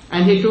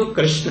 and he took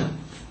Krishna,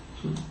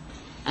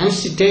 and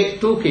she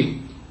took it,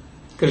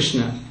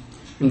 Krishna,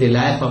 in the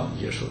lap of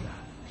Yashoda.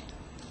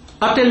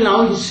 Up till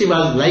now she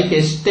was like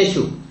a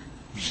statue,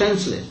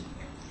 senseless.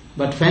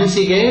 But when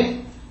she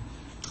gave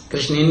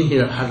Krishna in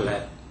her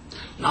lap,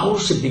 now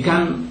she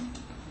began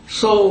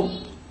so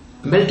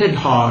melted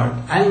heart,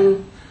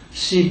 and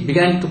she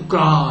began to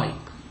cry,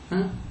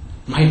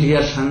 my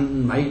dear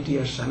son,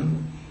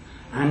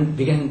 and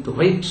began to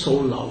weep so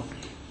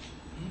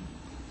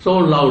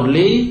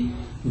loudly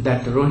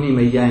that Rohini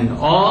Maya and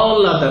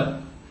all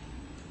other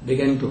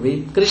began to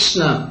weep,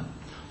 Krishna,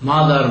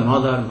 Mother,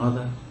 Mother,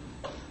 Mother.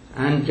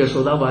 And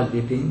Jashoda was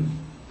weeping,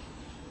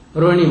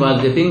 Rohini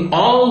was weeping,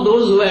 all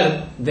those who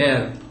were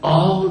there,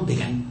 all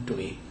began to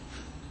weep.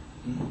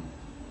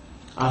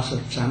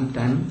 After some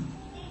time,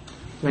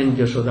 when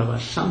Jashoda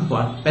was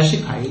somewhat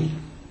pacified,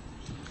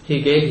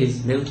 he gave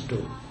his milk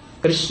to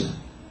Krishna.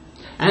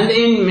 And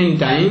in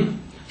meantime,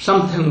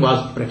 something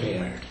was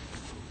prepared.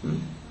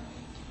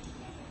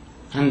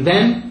 And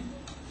then,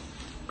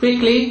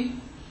 quickly,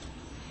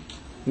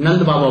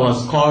 Nanda Baba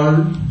was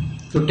called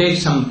to take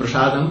some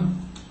prasadam.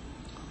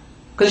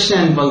 Krishna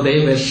and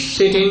Baldev were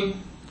sitting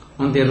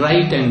on the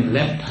right and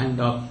left hand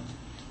of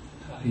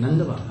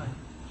Nanda Baba.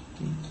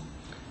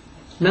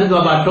 Nanda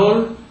Baba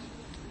told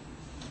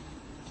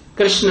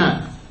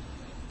Krishna,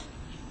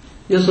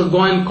 you should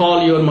go and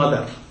call your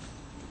mother.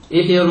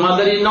 If your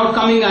mother is not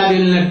coming, I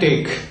will not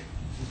take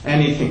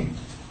anything.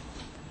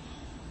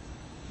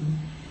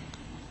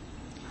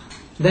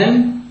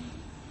 Then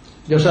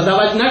Yashoda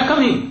was not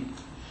coming.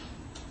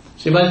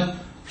 She was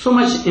so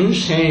much in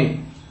shame.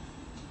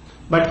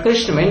 But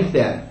Krishna went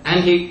there,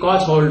 and he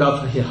caught hold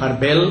of her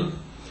bell,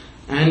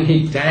 and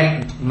he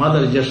dragged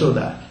Mother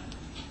Yashoda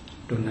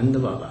to Nanda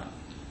Baba.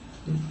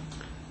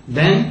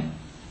 Then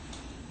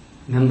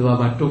Nanda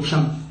Baba took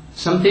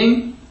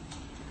something,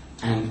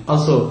 and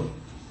also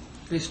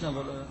Krishna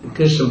Baba.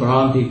 Krishna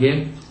Baba he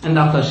gave, and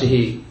after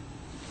he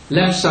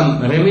left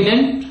some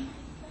remnant,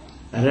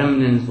 the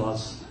remnant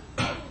was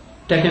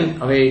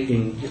taken away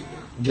in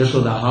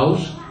Jashoda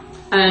house,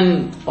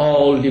 and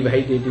all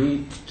divided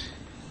it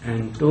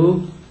and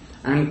took,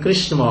 And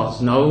Krishna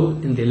was now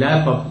in the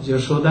lap of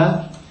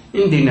Yashoda.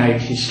 In the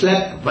night he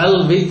slept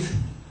well with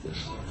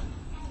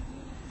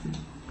Yashoda.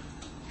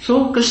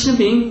 So Krishna,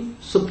 being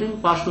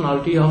Supreme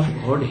Personality of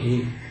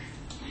Godhead,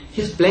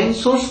 he is playing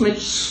so much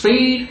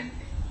sweet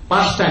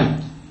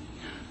pastime.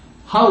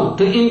 How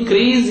to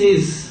increase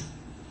his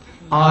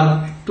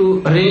or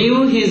to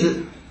renew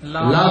his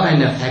love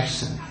and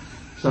affection.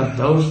 So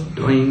those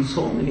doing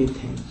so many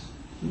things.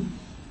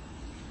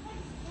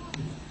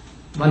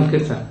 One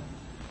kirtan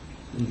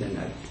in the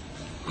night.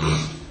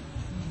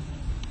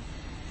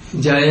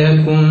 Jaya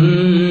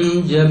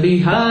Kunja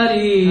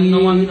Bihari.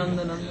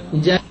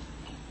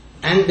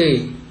 And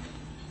the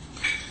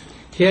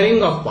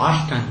hearing of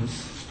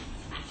pastimes,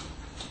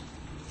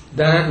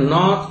 they are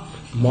not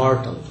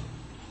mortal.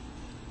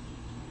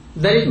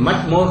 There is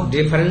much more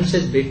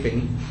differences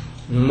between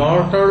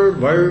mortal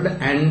world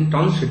and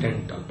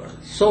transcendental world.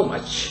 So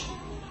much.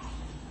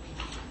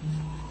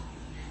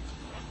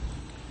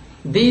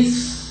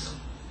 These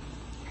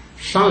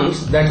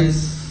songs, that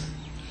is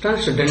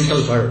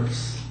transcendental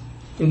words,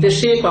 in the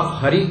shape of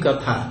Hari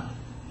Katha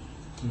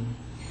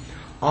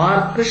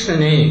or Krishna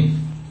name,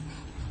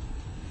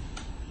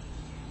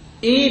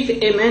 if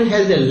a man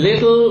has a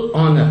little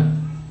honor,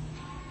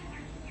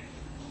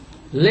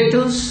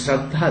 little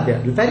Shraddha there,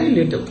 very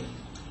little,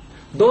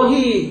 though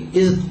he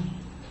is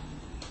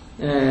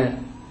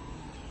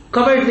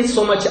covered with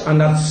so much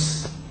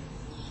honors,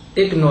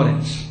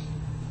 ignorance,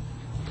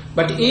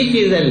 but if he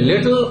is a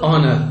little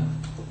honor,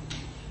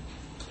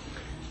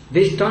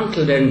 these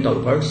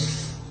transcendental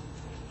words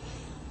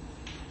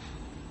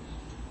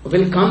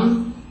will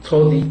come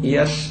through the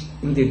ears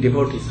in the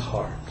devotee's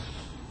heart.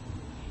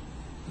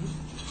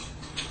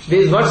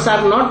 These words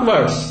are not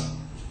words.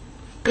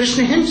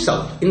 Krishna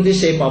himself, in the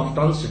shape of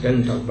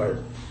transcendental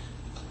word,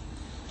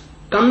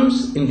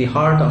 comes in the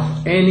heart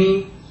of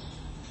any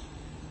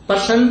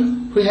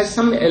person who has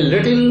a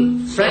little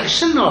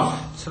fraction of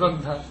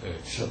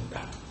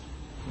Shraddha,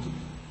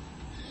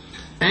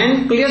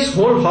 and clears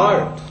whole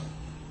heart,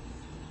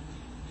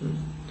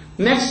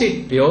 makes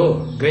it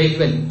pure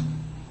gradually,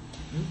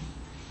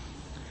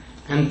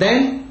 and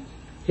then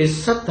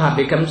his Shraddha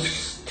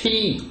becomes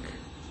thick,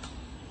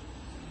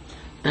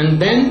 and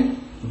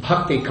then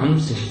bhakti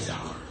comes in his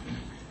heart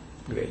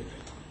gradually,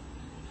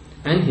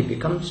 and he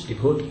becomes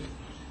devotee.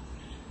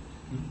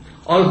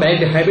 All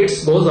bad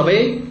habits goes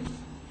away,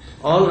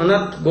 all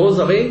anarth goes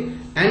away,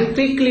 and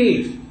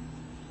quickly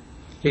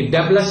he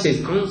develops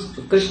his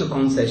Krishna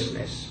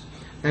consciousness,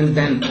 and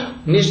then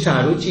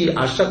Nishtha, Ruchi,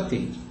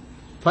 Ashakti,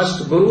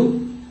 first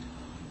Guru,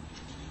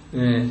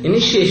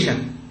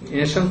 initiation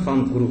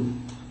from Guru,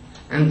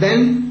 and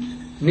then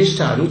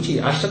Nishtha,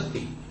 Ruchi,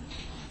 Ashakti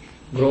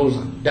grows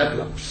and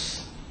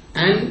develops,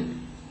 and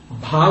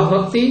Bhav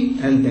Bhakti,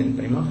 and then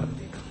Prema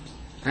Bhakti comes,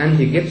 and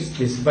he gives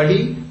his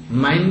body,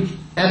 mind,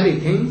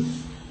 everything,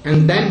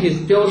 and then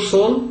his pure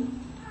soul,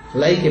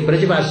 like a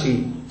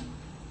Brajavasi,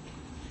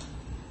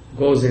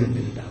 goes in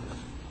Vrindavan,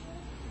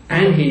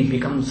 and he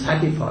becomes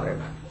happy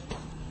forever.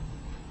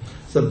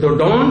 So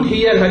don't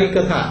hear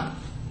Harikatha.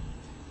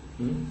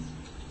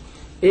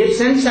 If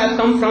saints have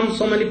come from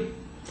so many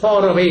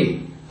far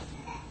away,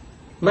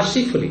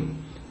 mercifully,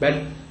 but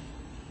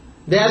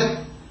they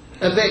have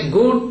a very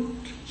good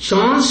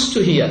chance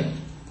to hear,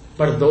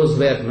 but those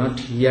who are not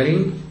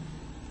hearing,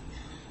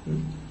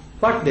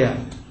 what they are?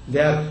 They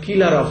are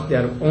killer of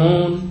their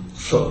own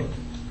soul.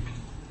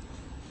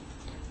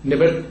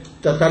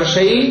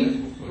 Tatarshai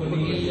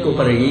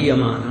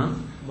Kupariyamana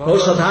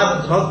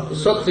Hosadhat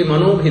Swakti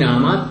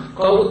Manobhiramat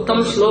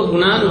Kauttam Slok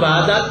Gunan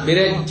Vadat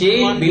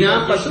Virajye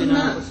Bina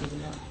Pasuna.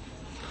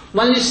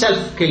 One is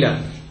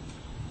self-killer.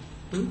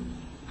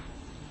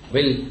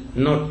 Will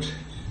not.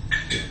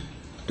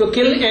 To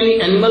kill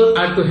any animal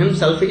or to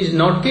himself is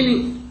not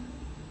killing.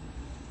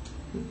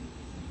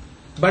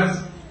 But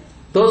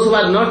those who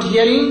are not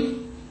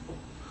hearing,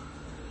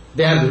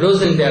 they are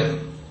losing their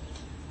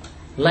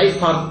life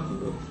for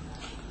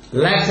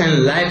lakhs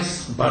and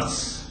lakhs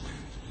births.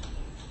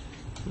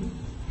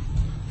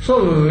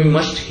 So we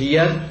must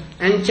hear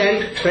and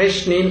chant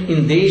Krishna's name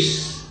in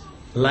this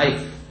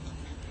life.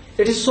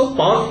 It is so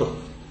powerful.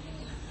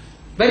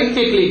 Very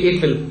quickly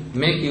it will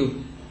make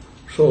you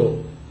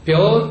so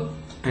pure,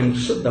 and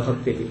Shuddha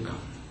Bhakti will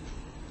come.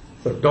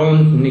 So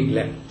don't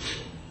neglect.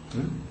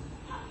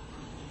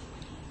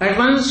 At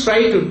once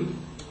try to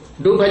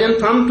do bhajan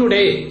from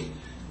today.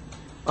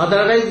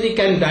 Otherwise we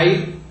can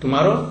die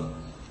tomorrow.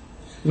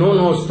 No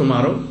knows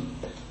tomorrow.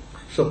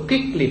 So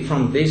quickly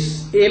from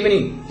this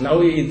evening,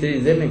 now it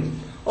is evening,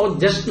 or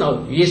just now,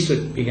 we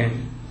should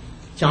begin.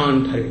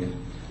 Chant Harinam.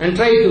 And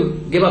try to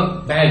give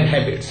up bad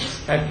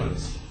habits at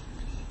once.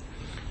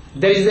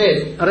 There is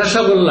a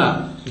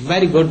Rasgulla,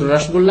 very good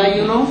Rasgulla,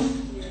 you know.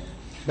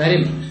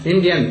 Very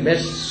Indian,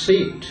 best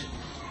sweet.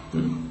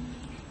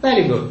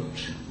 Very good.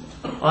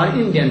 Or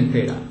Indian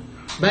peda,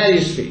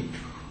 very sweet.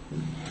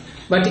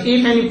 But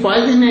if any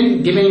poison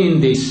is given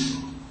in this,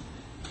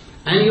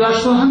 and you are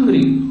so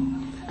hungry,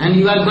 and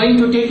you are going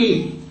to take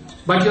it,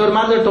 but your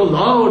mother told,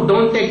 oh,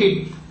 don't take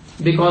it,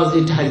 because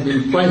it has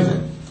been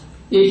poisoned.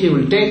 If you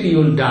will take, you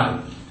will die.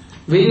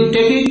 Will you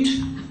take it?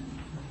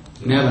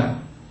 Never.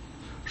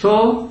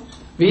 So,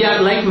 we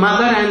are like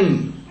mother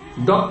and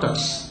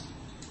doctors.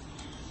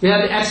 We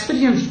are the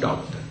experienced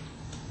doctor.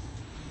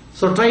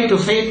 So try to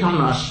faith on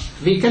us.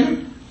 We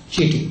can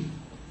cheat you.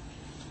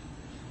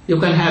 You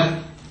can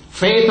have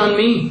faith on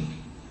me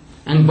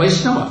and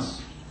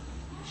Vaishnavas.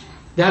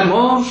 They are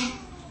more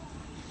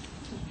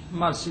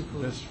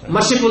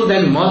merciful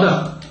than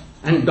mother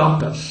and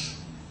doctors.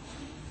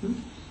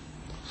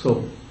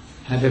 So,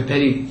 have a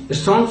very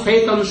strong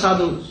faith on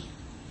sadhus.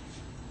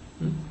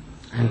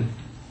 And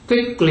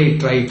quickly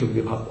try to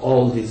give up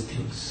all these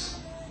things,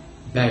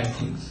 bad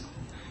things.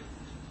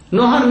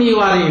 No harm you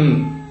are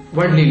in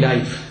worldly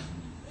life,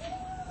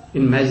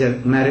 in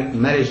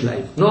marriage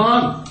life. No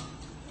harm.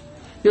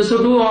 You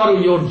should do all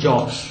your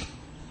jobs.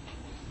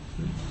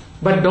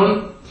 But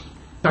don't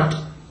touch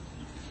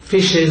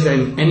fishes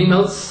and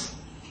animals,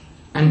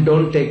 and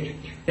don't take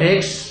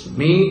eggs,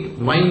 meat,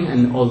 wine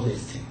and all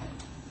these things.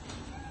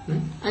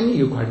 And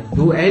you can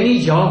do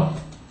any job.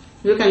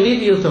 You can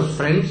live with your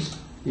friends,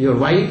 your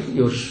wife,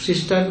 your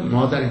sister,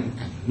 mother, and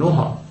no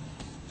harm.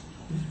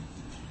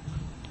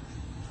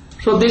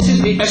 So this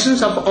is the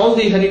essence of all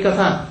the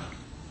Harikatha.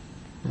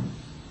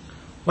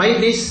 Why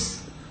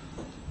this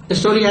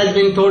story has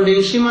been told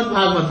in Srimad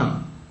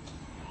Bhagavatam?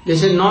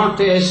 This is not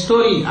a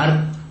story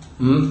or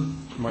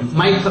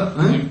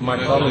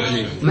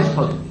mythology.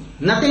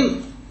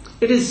 Nothing.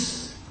 It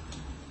is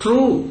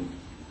true.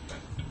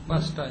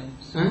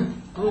 Pastimes.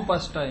 True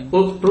pastime.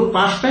 True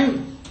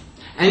pastime.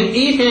 And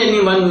if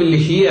anyone will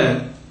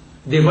hear,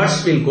 the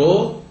words will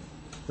go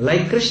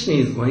like Krishna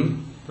is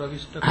going.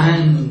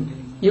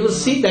 And you will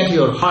see that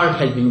your heart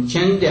has been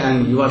changed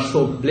and you are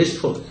so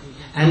blissful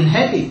and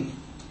happy.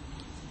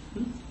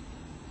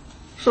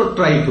 So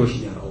try to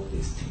hear all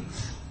these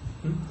things.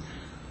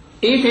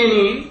 If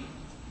any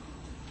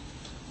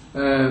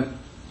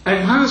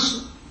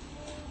advanced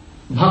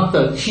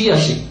bhakta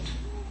hears it,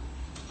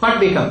 what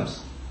becomes?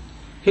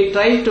 He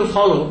tries to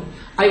follow,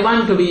 I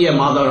want to be a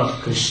mother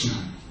of Krishna,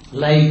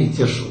 like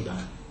Yashoda,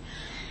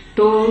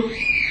 to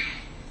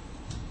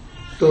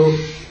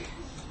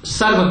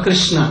serve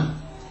Krishna.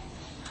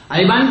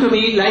 I want to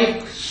be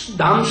like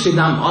Dham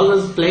Shridham,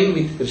 always playing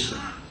with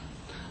Krishna.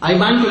 I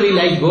want to be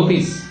like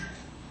gopis.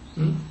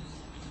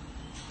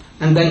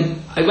 And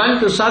then I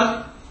want to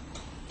serve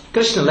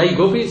Krishna like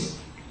gopis.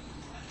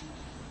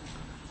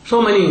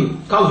 So many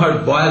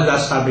cowherd boys are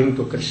serving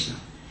to Krishna.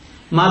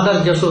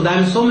 Mother Yashoda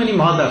and so many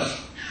mothers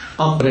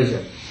of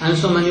Braja and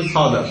so many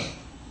fathers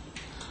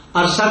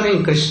are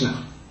serving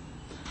Krishna.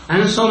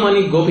 And so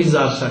many gopis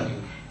are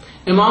serving.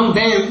 Among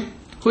them,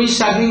 who is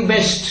serving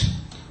best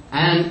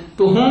and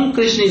to whom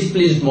Krishna is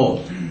pleased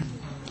more?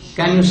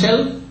 Can you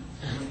tell?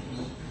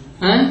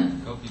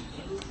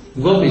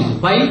 Gopis.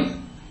 Why?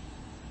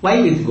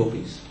 Why with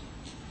gopis?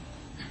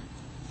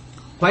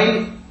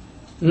 Why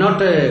not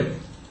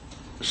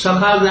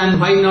Sakhas and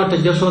why not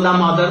Yashoda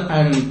mother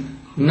and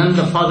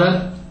Nanda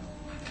father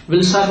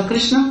will serve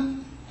Krishna?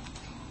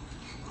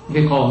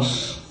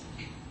 Because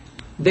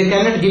they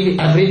cannot give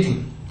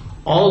everything,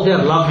 all their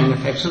love and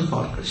affection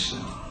for Krishna.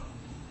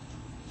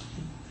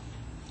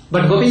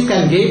 But gopis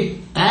can give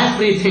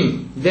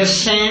everything, their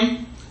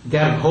shame,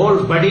 their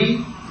whole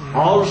body,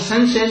 all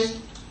senses,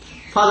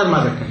 father,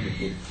 mother can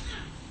give.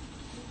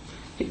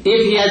 If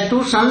he has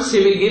 2 sons, he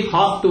will give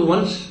half to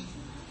one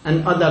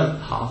and other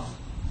half.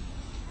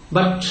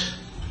 But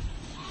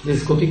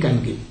this gopi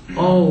can give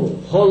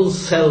whole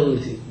self,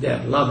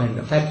 their love and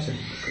affection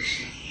to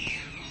Krishna.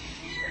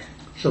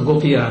 So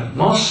gopi are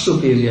most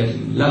superior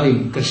in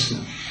loving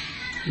Krishna.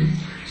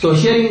 So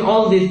hearing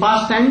all these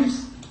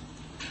pastimes,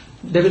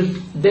 they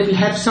will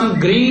have some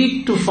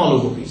greed to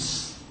follow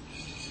gopis.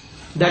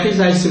 That is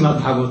why Srimad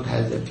Bhagavatam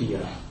has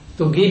appeared,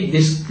 to give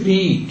this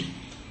greed.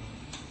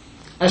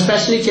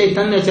 Especially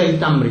Chaitanya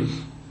Charitamrita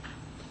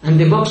and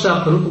the books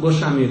of Rupa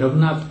Goswami,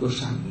 Raghunath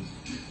Goswami.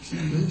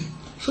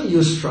 So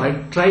you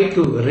try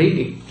to read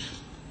it.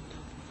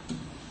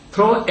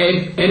 Through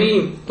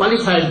any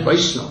qualified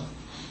Vaishnava.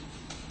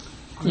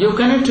 You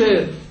cannot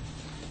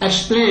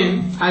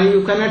explain and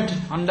you cannot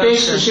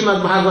taste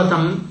Srimad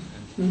Bhagavatam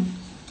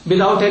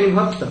without any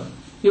bhakta.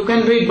 You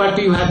can read but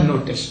you have no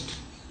taste.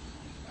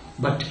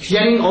 But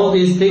hearing all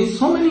these things,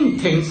 so many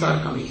things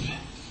are coming.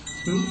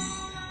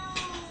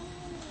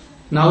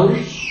 Now,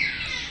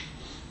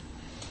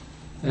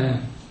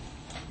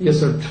 you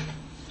should,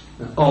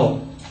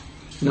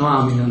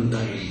 Namami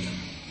Narayan.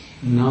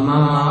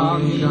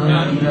 Namami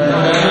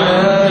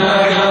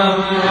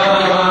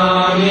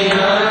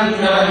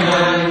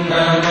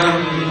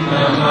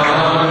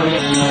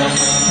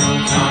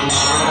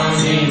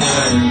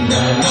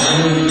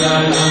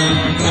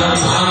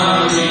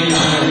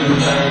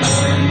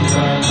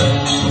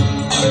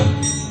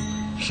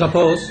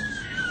Suppose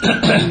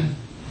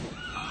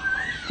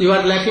you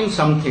are lacking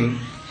something,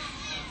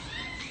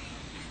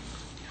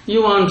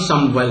 you want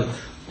some wealth,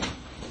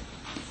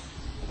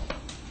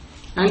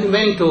 and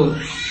went to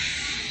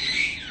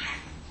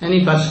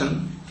any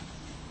person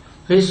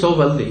who is so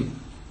wealthy,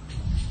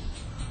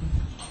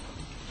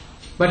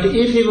 But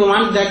if you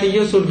want that,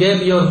 you should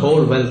give your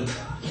whole wealth.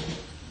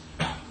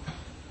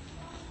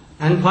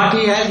 And what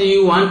he has,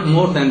 you want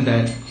more than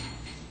that.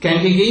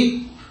 Can he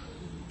give?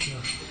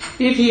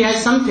 If he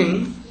has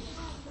something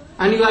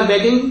and you are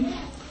begging,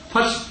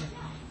 first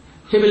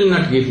he will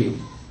not give you.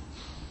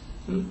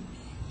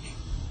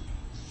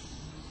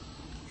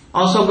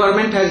 Also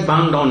government has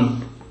bound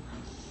on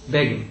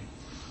begging.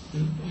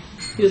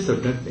 You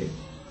should not beg.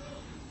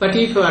 But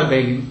if you are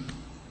begging,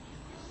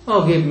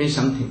 oh, give me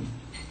something.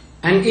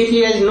 And if he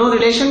has no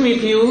relation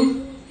with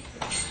you,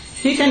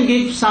 he can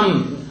give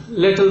some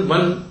little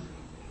one,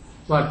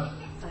 what?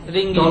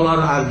 Ringgit. Dollar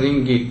or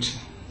ringgit.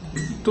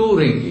 2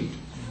 ringgit.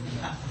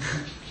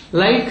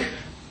 Like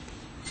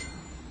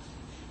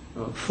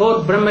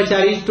 4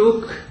 brahmacharis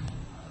took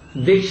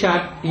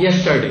diksha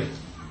yesterday.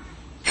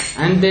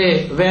 And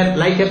they were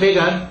like a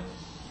beggar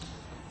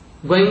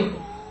going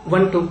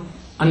one to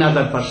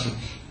another person.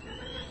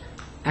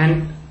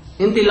 And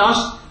in the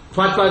last,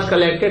 what was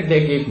collected,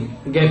 they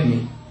gave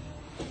me.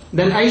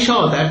 Then I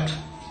saw that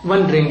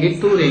 1 ringgit,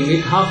 2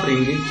 ringgit, half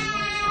ringgit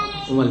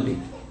only.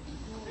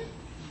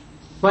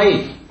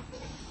 Why?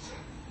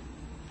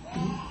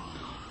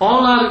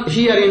 All are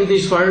here in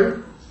this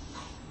world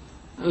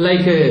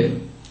like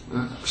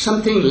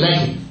something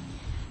lacking.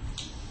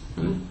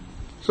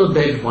 So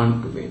they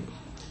want to give.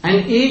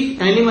 And if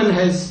anyone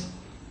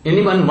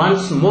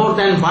wants more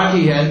than what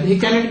he has, he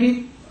cannot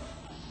give.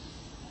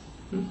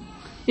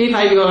 If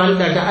I want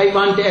that, I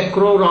want a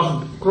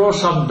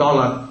crores of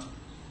dollar,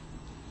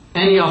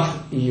 any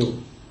of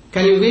you,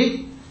 can you give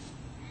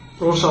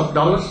crores of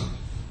dollars?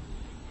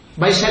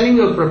 By selling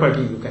your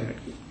property you cannot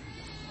give.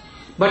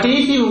 But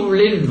if you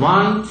will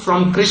want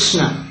from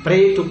Krishna,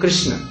 pray to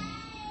Krishna,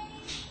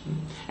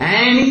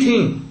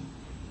 anything,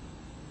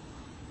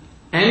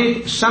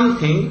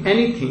 anything,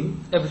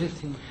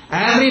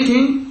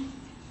 everything,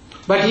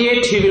 but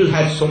yet he will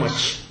have so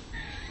much.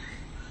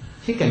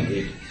 He can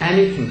give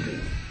anything to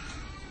you.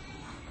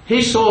 He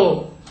is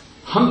so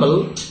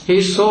humble, he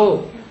is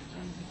so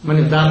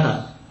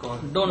manidata.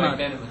 Donor.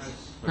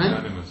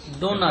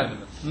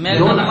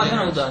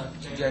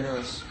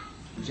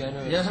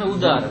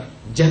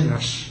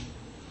 Generous.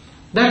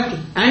 That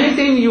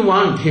anything you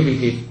want, he will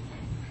give.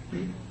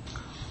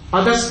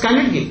 Others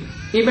cannot give.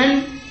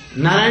 Even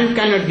Narayan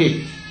cannot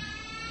give.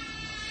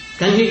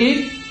 Can he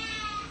give?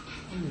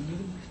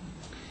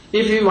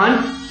 If you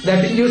want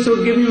that you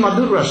should give me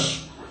Madhur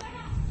Ras,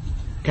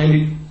 can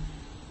he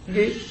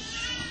give?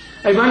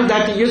 I want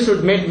that you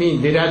should make me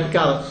the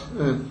Radhika,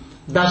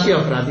 Dasi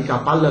of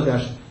Radhika,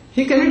 Palladas.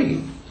 He cannot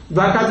give.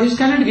 Dwarkadhish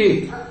cannot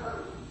give.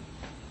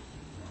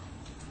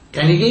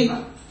 Can he give?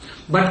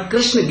 But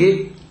Krishna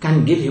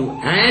can give you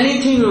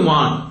anything you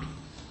want.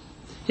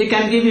 He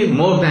can give you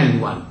more than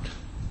you want.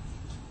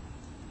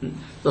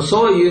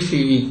 So if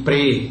we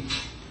pray,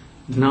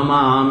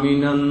 Namami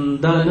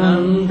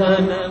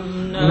Nandanandanam,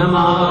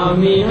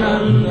 Namami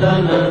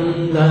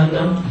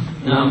Nandanandanam,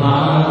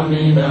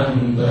 Namami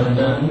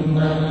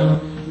Nandanandanam,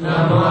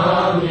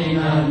 Namami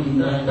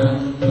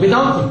Nandanandanam.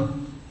 Without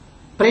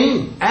praying,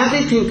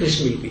 everything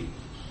Krishna will be.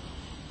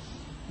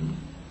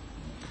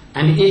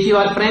 And if you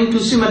are praying to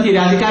Srimati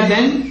Radhika,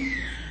 then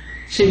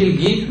she will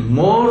give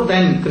more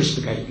than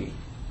Krishna can give.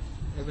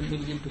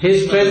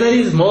 His treasure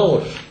is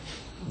more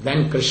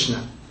than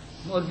Krishna.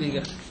 More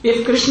bigger.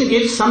 If Krishna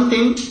gives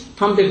something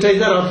from the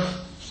treasure of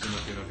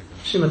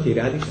Srimati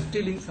Radhika,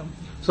 Stealing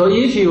something. so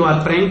if you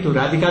are praying to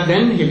Radhika,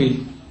 then he will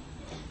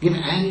give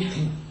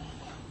anything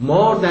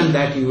more than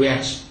that you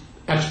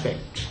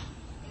expect.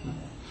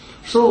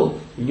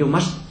 So you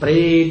must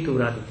pray to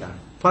Radhika.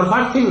 For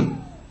what thing?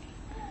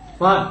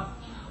 For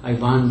I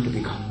want to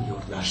become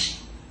your Dasi.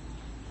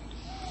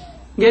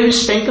 Give me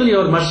sprinkle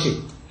your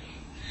mercy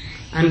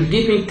and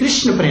give me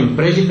Krishna Prem,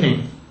 Braji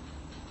Prem.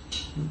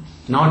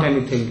 Not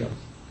anything else.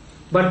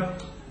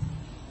 But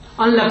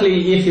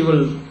unluckily, if you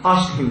will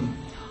ask him,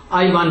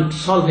 I want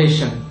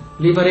salvation,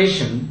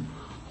 liberation,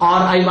 or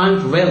I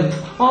want wealth,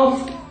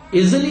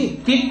 easily,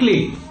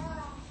 quickly,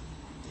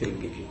 he will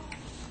give you.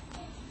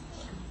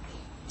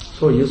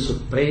 So you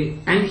should pray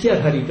and hear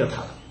Hari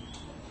Katha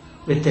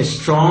with a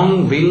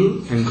strong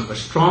will and a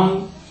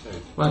strong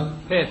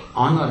faith,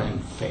 honor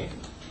and faith.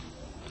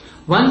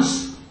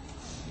 Once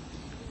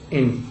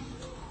in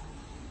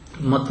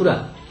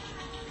Mathura,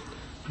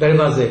 there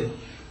was a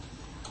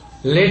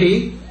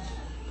lady,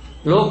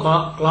 low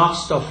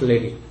caste of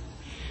lady.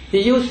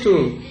 He used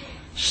to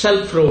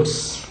sell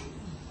fruits,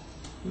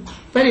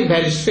 very,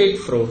 very sweet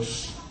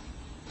fruits.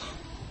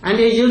 And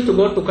he used to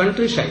go to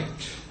countryside,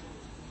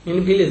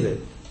 in villages,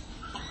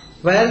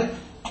 where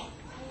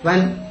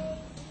when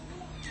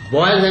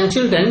boys and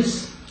children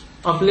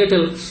of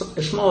little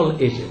small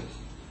age,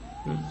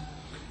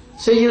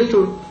 so he used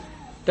to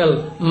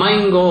tell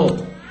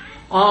mango,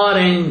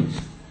 orange,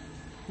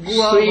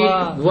 sweet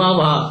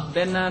guava,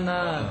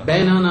 banana,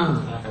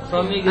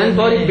 and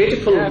very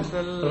beautiful,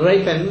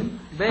 ripen,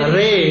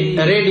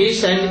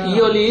 reddish and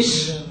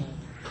yellowish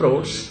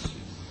fruits.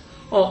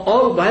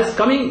 All boys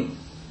coming,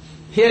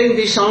 hearing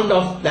the sound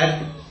of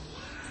that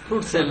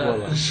fruit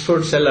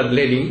seller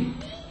lady,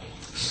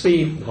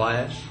 sweet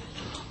boy,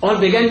 all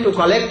began to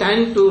collect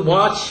and to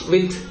watch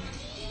with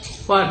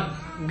what?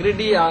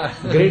 Greedy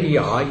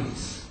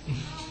eyes.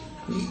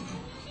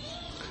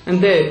 And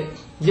they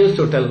used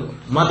to tell,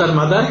 mother,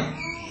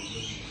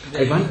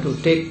 I want to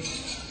take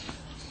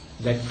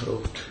that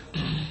fruit.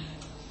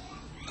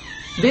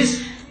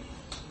 This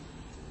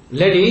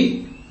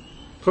lady,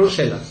 fruit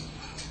seller,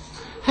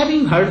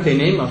 having heard the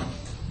name of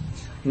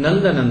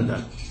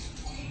Nanda,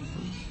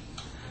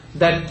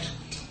 that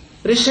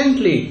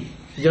recently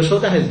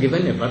Yashoda has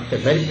given a birth, a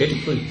very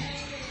beautiful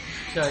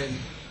child,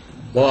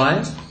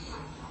 boy,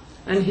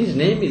 and his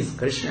name is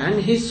Krishna,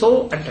 and he is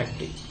so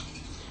attractive,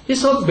 he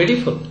is so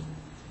beautiful.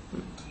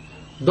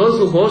 Those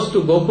who goes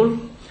to Gokul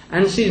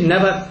and she is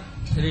never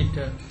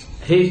return.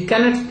 He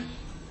cannot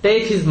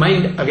take his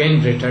mind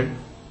again return.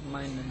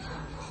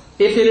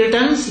 If he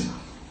returns,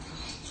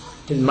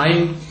 his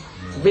mind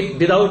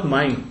without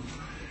mind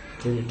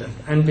he returns,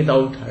 and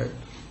without her.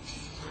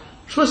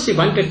 So she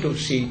wanted to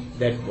see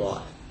that boy.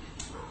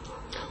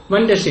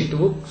 One day she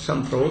took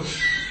some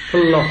fruits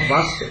full of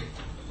basket,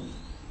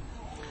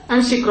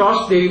 and she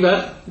crossed the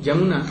river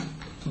Jamuna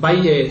by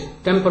a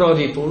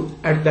temporary pool.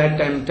 At that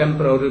time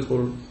temporary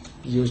pool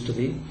used to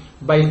be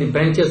by the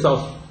branches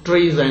of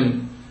trees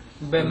and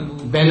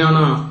Bamboo.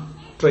 banana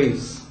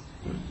trees.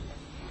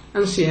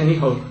 And she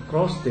anyhow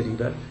crossed the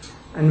river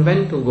and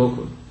went to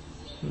Gokul.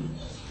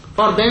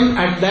 For them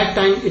at that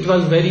time it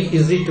was very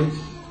easy to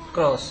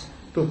cross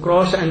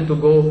and to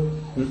go.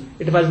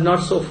 It was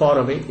not so far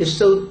away. It's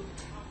still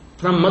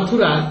from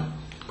Mathura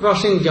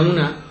crossing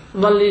Jamuna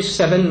only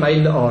 7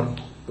 miles or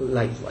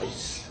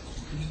likewise.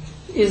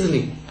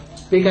 Easily.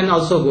 We can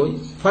also go.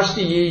 First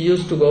you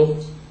used to go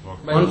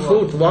on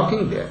foot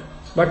walking there.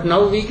 But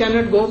now we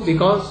cannot go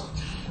because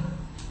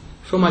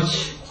so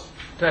much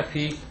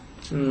Traffic.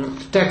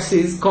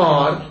 Taxis,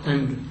 car,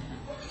 and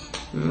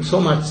so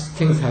much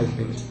things has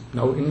been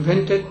now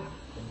invented.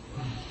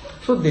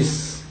 So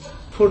this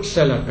fruit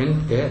seller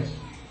went there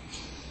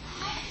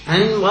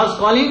and was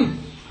calling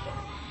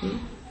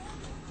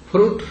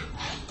fruit,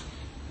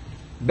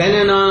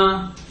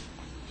 banana,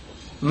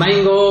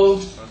 mango,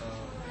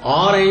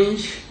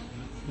 orange,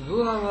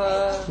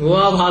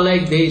 guava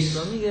like this,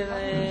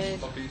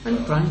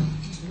 and trying.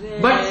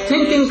 But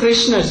thinking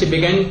Krishna, she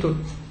began to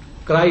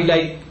cry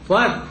like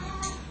what?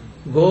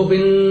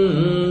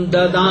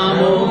 Govinda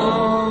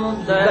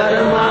Damodar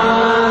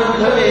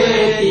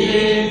Madhaveti,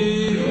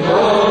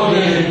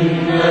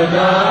 Govinda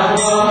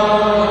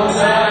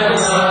Damodar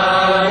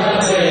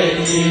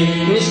Madhaveti.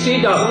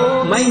 Instead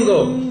of mango,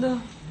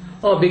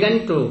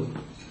 began to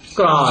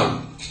cry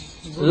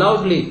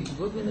loudly,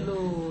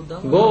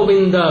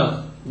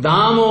 Govinda,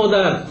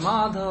 Damodar,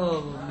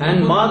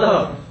 and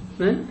Madhav.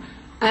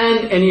 And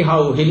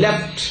anyhow he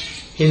left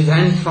his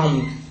hand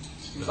from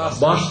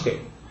basket.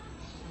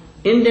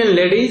 Indian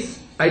ladies,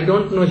 I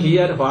don't know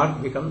here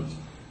what becomes,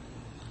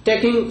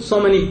 taking so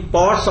many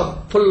pots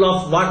full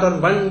of water,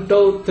 1,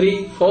 2,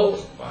 3, 4,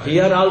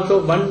 here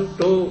also 1,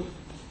 2,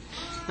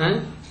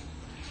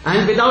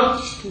 and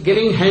without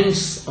giving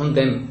hands on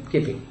them,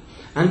 keeping,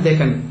 and they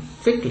can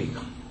quickly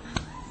come.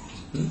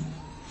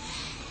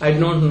 I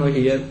don't know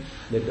here,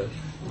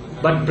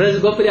 but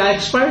Braj Gopri are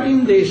expert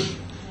in this.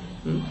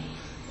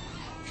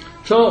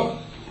 So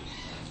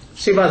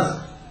she was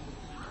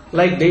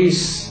like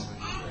this,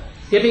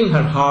 giving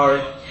her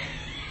heart,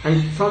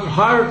 and from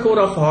her core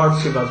of heart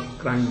she was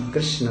crying,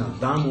 Krishna,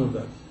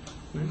 Damodar.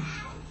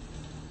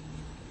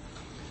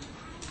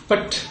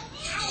 But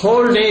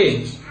whole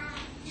day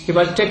he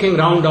was taking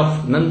round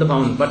of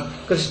Nandavan, but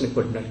Krishna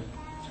could not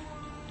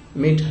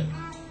meet her.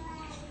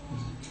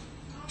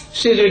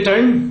 She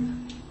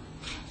returned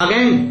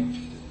again.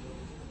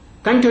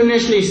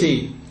 Continuously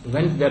she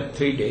went there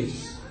 3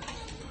 days.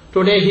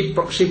 Today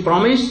she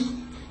promised,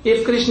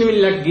 if Krishna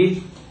will not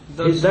give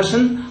his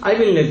darshan, I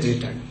will not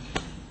return.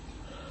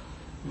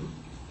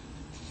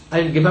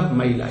 I will give up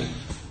my life.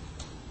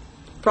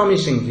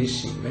 Promising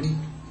this, she went.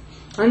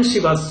 And she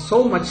was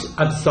so much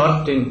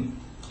absorbed in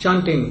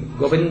chanting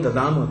Govinda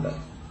Damodar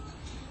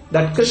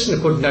that Krishna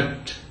could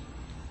not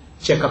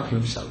check up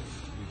himself.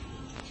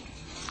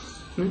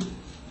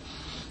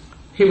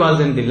 He was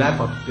in the lap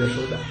of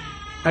Yashoda.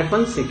 At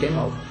once he came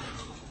out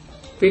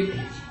quickly,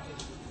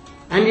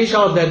 and he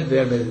saw that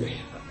there was a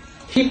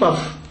heap of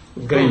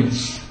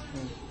grains,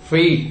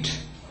 wheat,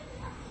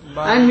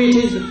 and with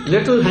his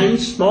little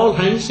hands, small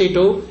hands, he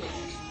took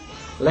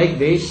like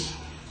this,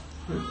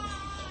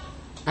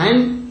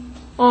 and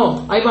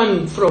I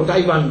want fruit,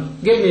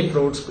 give me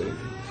fruits quickly.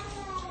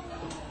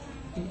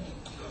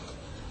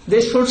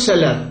 This fruit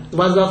seller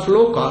was of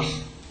low cost,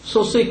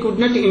 so she could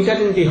not enter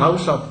in the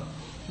house of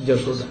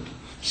Yashoda.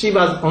 She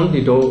was on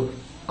the door,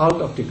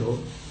 out of the door.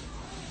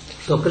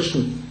 So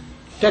Krishna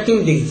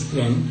taking these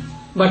grains,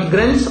 but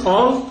grains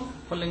all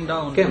falling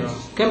down,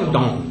 came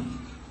down.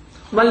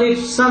 Well,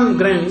 if some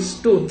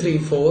grains, 2, 3,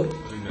 4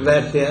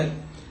 were there,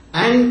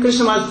 and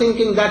Krishna was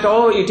thinking that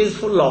it is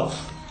full of,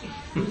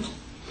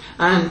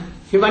 and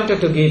he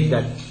wanted to give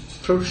that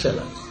fruit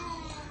seller.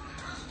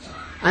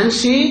 And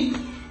she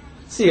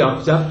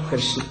observed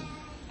Krishna.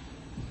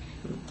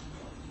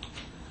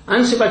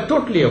 And she was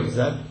totally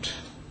absorbed.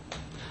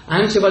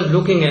 And she was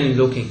looking and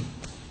looking.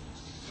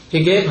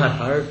 He gave her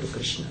heart to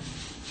Krishna.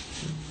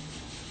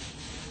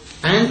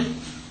 And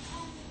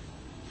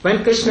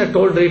when Krishna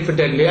told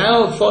repeatedly,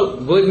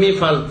 give me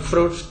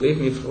fruits, give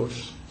me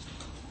fruits,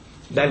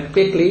 then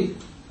quickly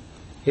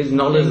his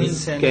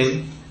knowledge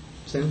came.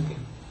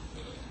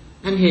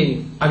 And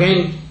he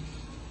again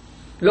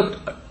looked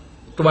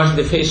towards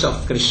the face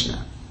of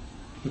Krishna.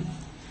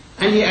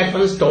 And he at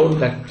once told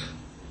that,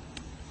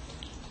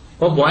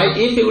 oh boy,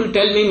 if you will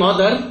tell me,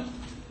 mother,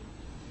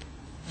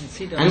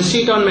 and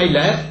sit on my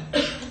lap,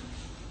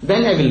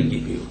 then I will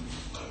give you.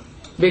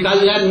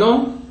 Because you have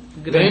no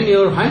grain in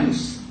your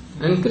hands.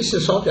 And Krishna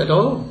saw that,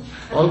 all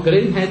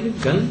grain had been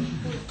gone.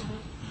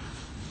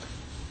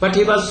 But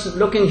he was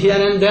looking here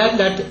and there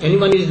that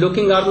anyone is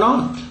looking or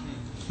not.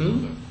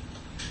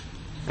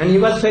 And he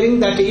was fearing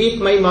that if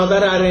my mother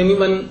or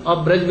anyone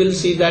of Braj will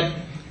see that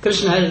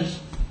Krishna has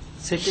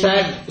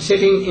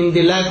sitting in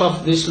the lap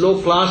of this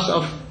low class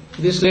of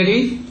this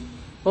lady,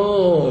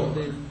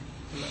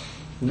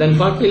 then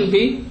what will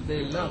be?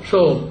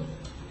 So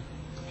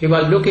he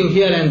was looking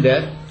here and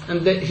there,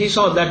 and he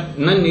saw that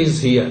none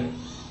is here.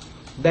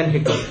 Then he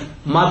told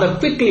mother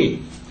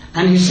quickly,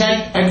 and he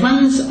sat at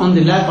once on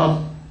the lap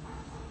of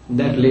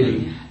that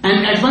lady,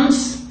 and at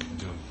once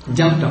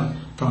jumped up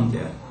from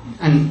there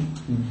and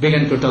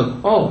began to tell,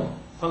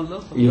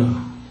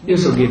 you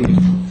should give me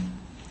food.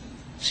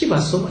 She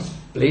was so much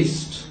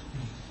pleased,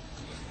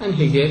 and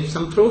he gave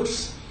some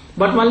fruits,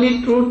 but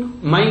only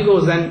fruit,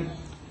 mangoes and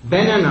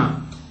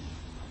banana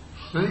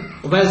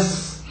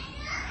was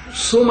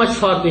so much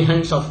for the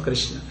hands of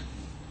Krishna.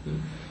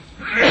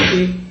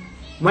 He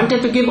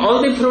wanted to give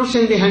all the fruits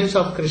in the hands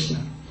of Krishna,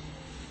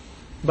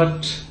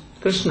 but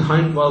Krishna's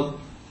hand was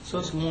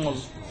so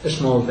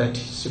small that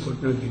she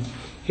could not give.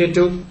 He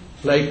took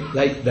like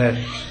that,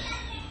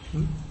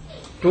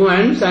 2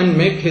 hands, and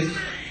make his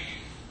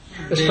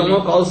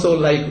stomach also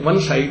like one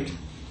side,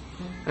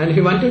 and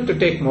he wanted to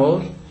take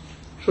more,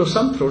 so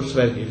some fruits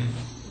were given,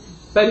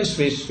 very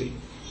sweet.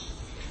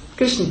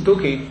 Krishna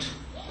took it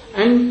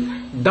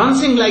and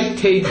dancing like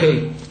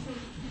Thay.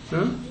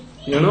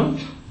 You know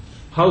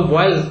how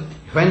boys,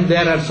 when they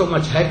are so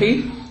much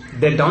happy,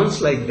 they dance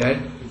like that,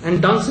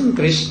 and dancing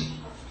Krishna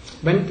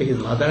went to his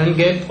mother and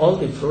gave all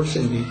the fruits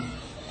in the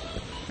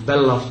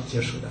bell of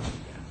Yashoda.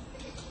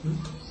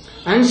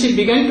 And she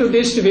began to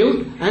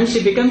distribute, and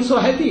she became so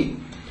happy.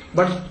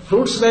 But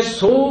fruits were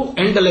so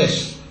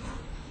endless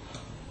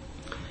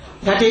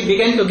that he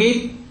began to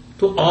give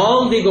to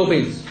all the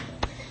gopis,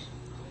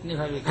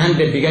 and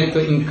they began to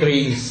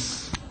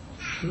increase.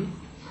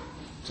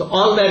 So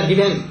all were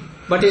given,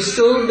 but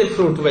still the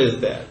fruit was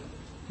there.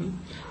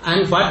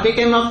 And what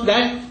became of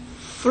that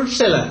fruit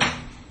seller?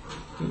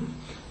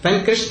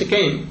 When Krishna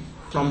came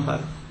from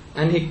her,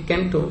 and he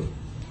came to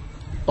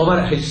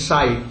over his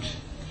side,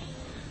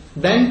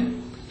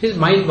 then his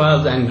mind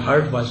was and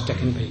heart was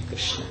taken by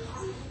Krishna.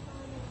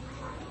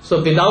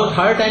 So without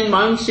heart and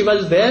mind she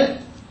was there.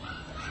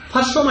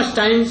 For so much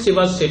time she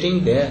was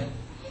sitting there.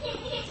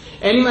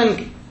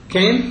 Anyone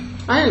came,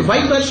 and why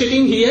you are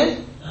sitting here?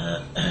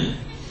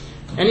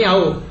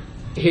 Anyhow,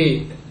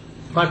 he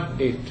what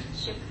did?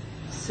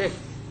 Sick.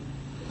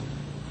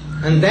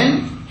 And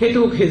then he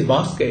took his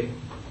basket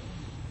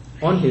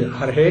on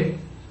her head,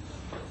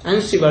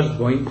 and she was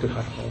going to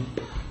her home.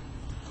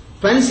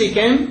 When she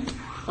came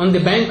on the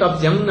bank of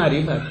Jamuna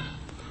river,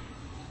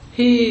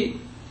 he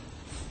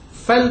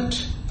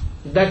felt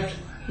that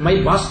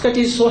my basket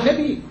is so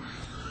heavy.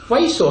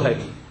 Why so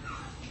heavy?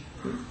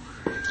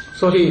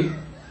 So he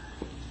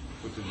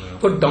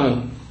put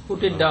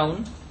it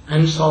down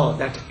and saw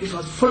that it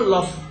was full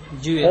of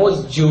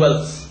all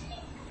jewels.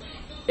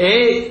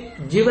 A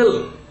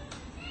jewel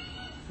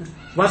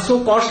was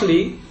so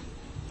costly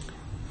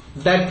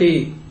that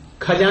the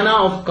khajana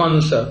of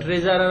Kansa,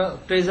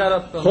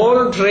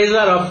 whole treasure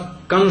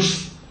of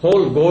Kansa,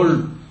 whole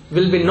gold,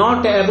 will be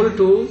not able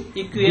to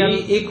be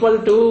equal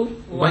to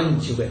one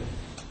jewel.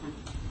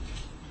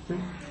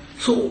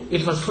 So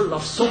it was full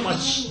of so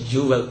much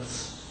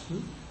jewels.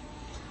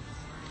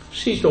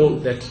 She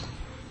told that,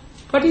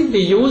 what is the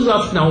use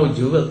of now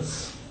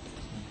jewels?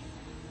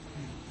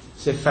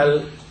 She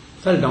fell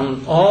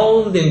down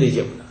all in the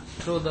Jamuna.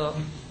 Through the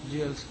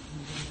jewels.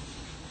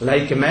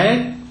 Like a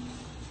man,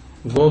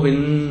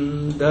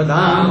 Govinda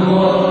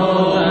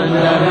Damodar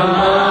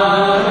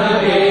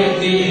Madhaveti,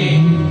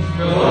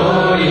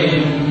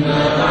 Govinda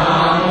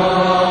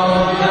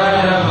Damodar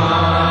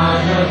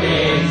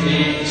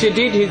Madhaveti. She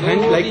did his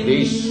hand like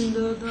this,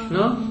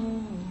 no?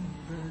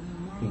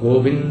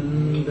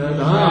 Govinda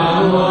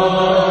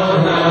Damodar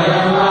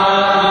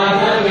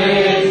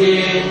Madhaveti,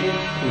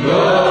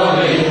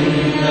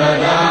 Govinda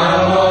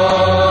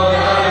Damodar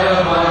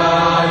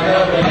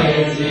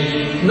Madhaveti.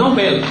 No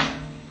bell.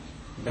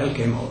 Bell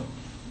came out.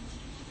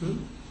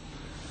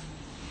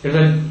 It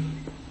was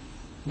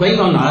going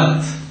on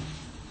earth.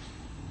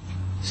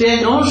 She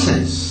had no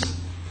sense.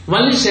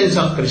 Only sense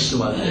of Krishna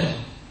was there.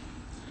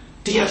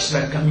 Tears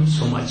were coming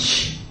so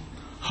much.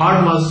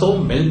 Heart was so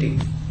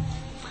melting.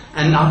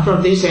 And after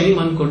this,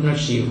 anyone could not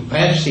see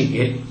where she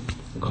get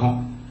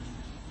gone.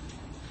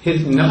 He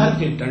never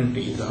returned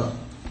to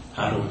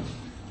her room.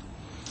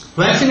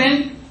 Where she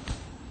went?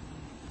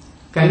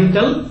 Can you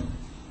tell?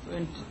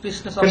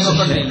 Krishna saw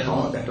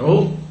that,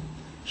 oh,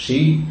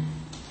 she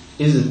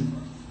is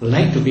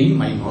like to be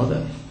my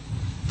mother.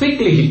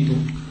 Quickly he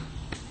took.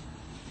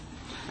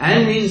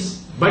 And his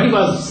body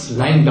was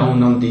lying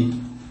down on the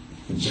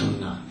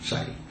Jamuna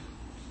side.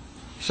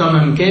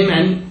 Someone came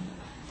and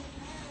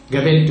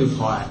gave it to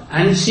her.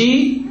 And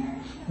she,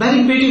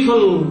 very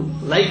beautiful,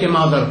 like a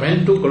mother,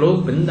 went to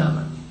Kuala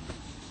Vrindavan.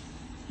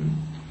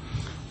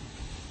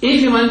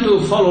 If you want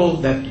to follow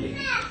that way,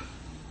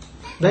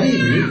 very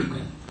beautiful.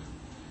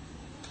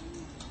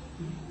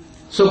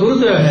 So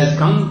Gurudev has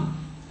come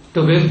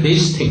to give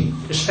this thing,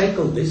 to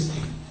cycle this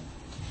thing.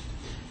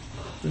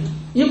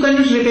 You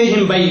cannot repay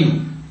him by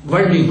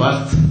worldly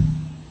worth,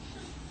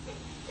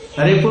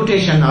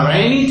 reputation or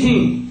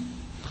anything.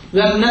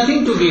 You have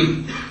nothing to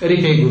give,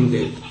 repay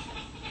Gurudev.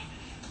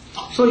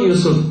 So you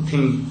should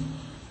think,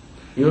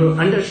 you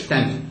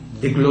understand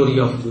the glory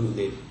of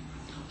Gurudev.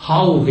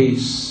 How he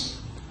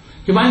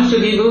wants to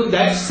give you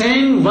that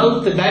same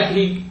wealth that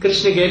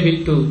Krishna gave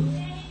it to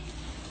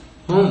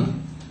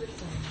whom?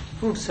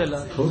 Fruit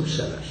sellers.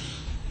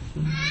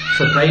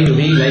 So try to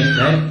be like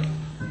that.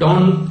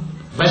 Don't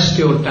waste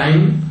your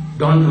time.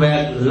 Don't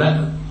waste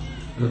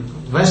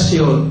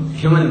your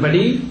human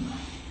body.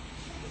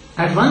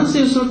 At once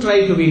you should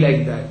try to be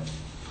like that.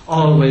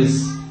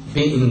 Always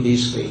be in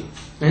this way.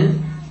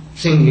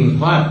 Singing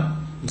what?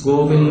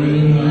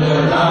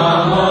 Govinda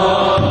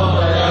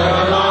Damodar.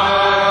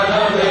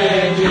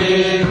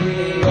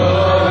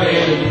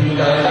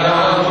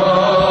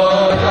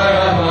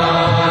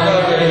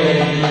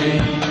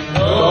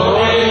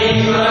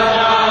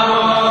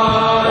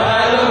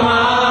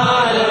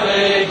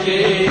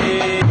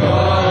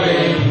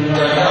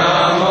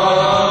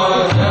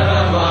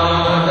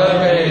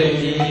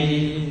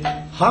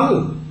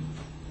 How?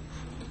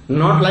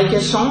 Not like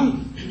a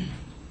song.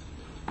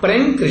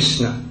 Prem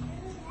Krishna.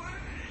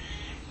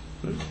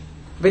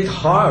 With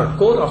heart,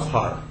 core of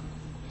heart.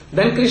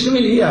 Then Krishna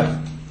will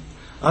hear.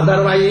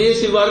 Otherwise,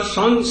 yes, you are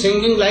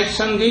singing like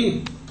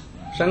Sangeet.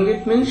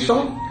 Sangeet means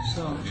song.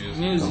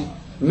 Music.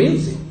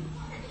 Music.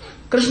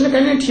 Krishna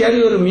cannot hear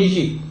your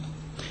music.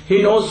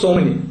 He knows so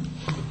many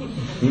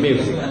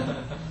music.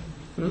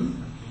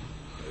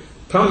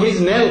 From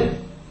his nail,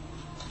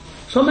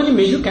 so much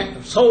music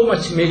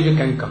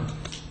can come.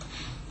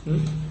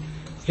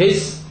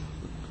 His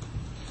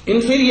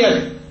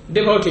inferior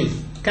devotees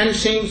can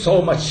sing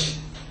so much.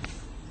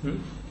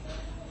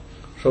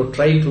 So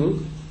try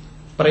to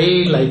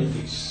pray like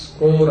this,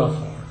 core of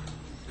heart,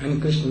 and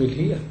Krishna will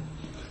hear.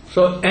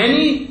 So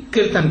any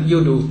kirtan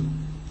you do,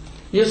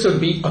 you should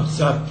be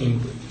absorbed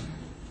into it.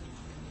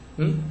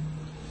 And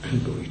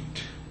do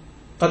it.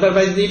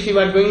 Otherwise, if you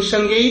are doing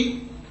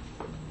Sangeet,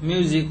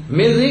 music,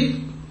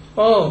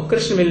 oh,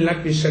 Krishna will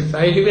not be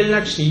satisfied, he will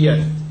not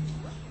hear.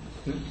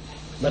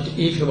 But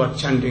if you are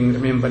chanting,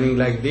 remembering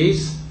like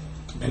this,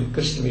 then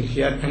Krishna will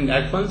hear and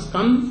at once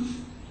come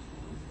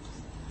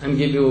and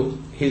give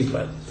you his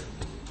wealth.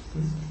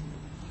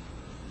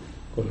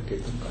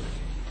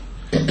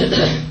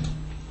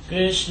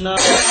 Krishna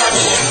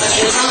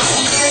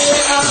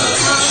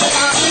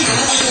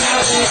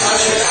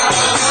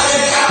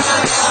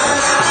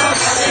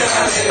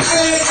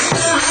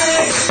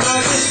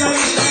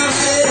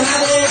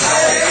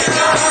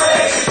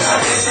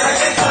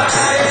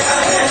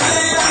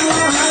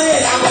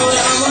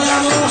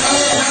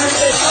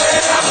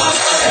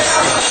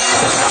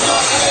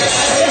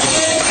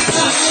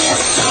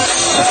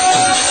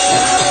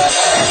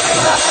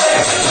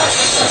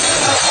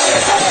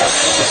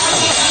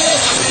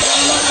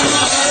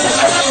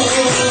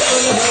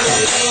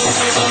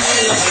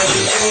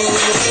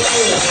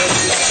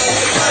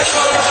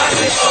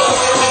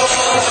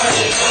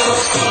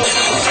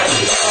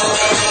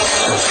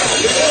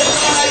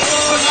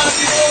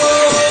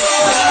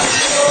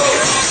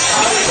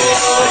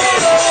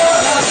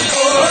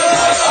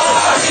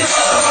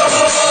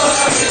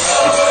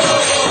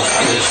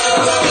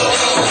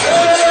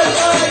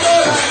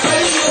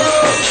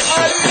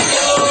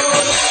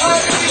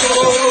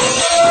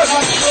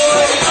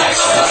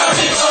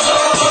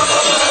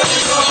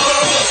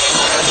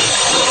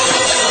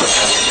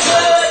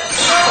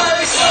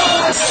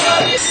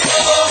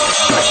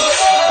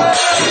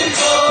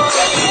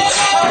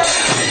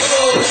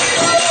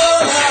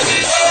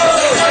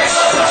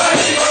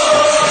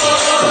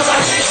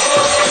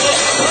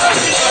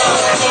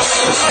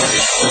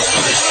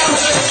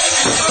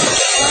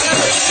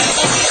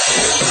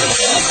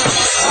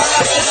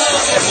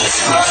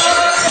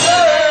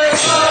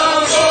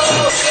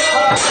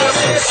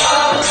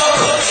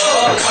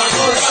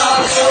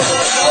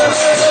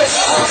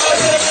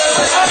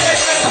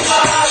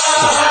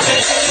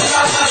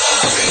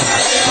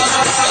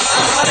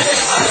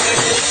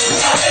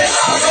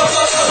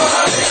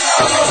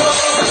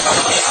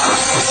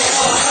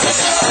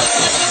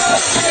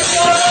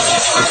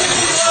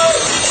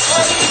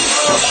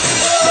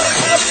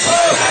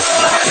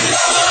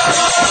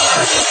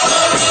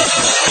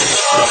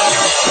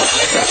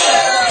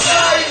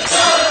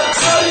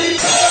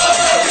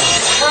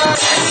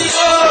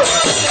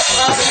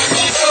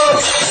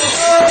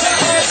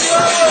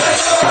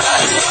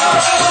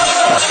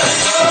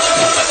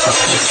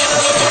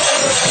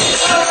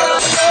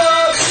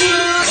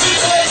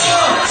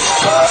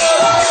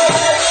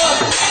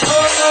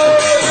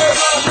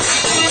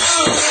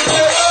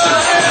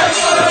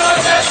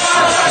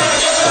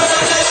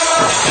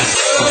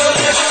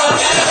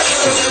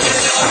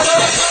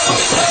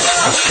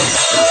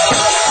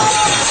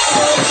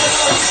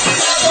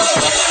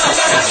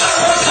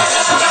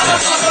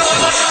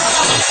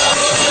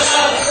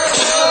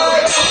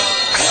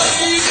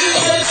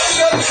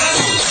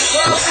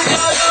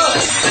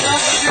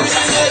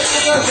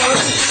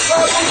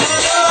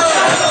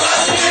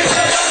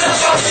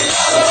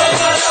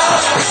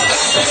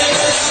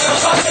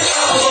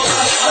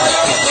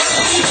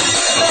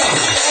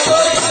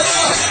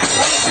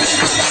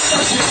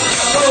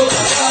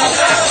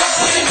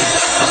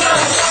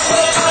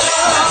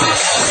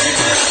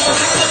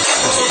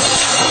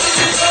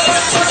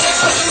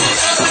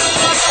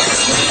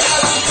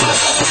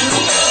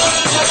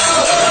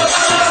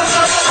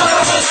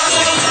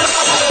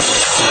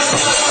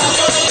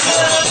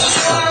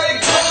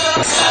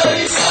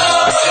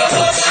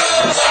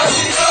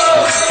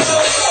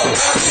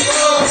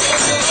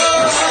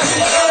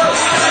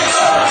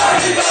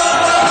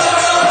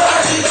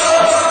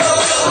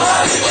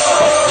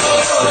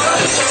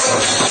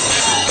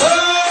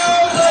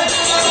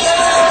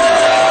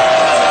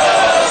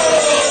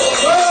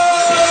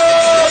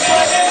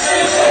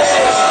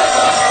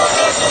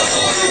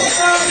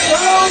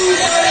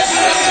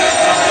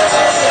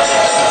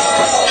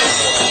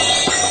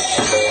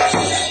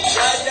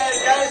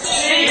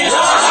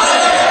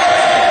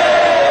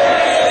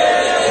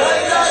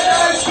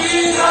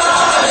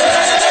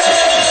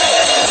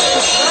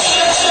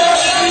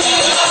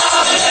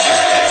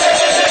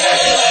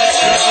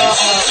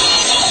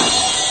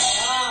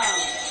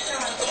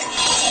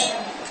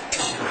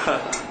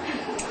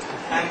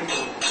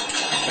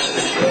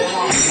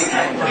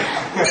Come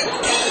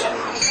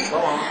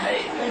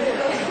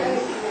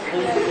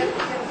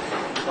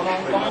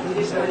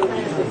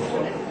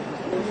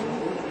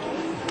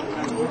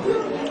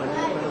on.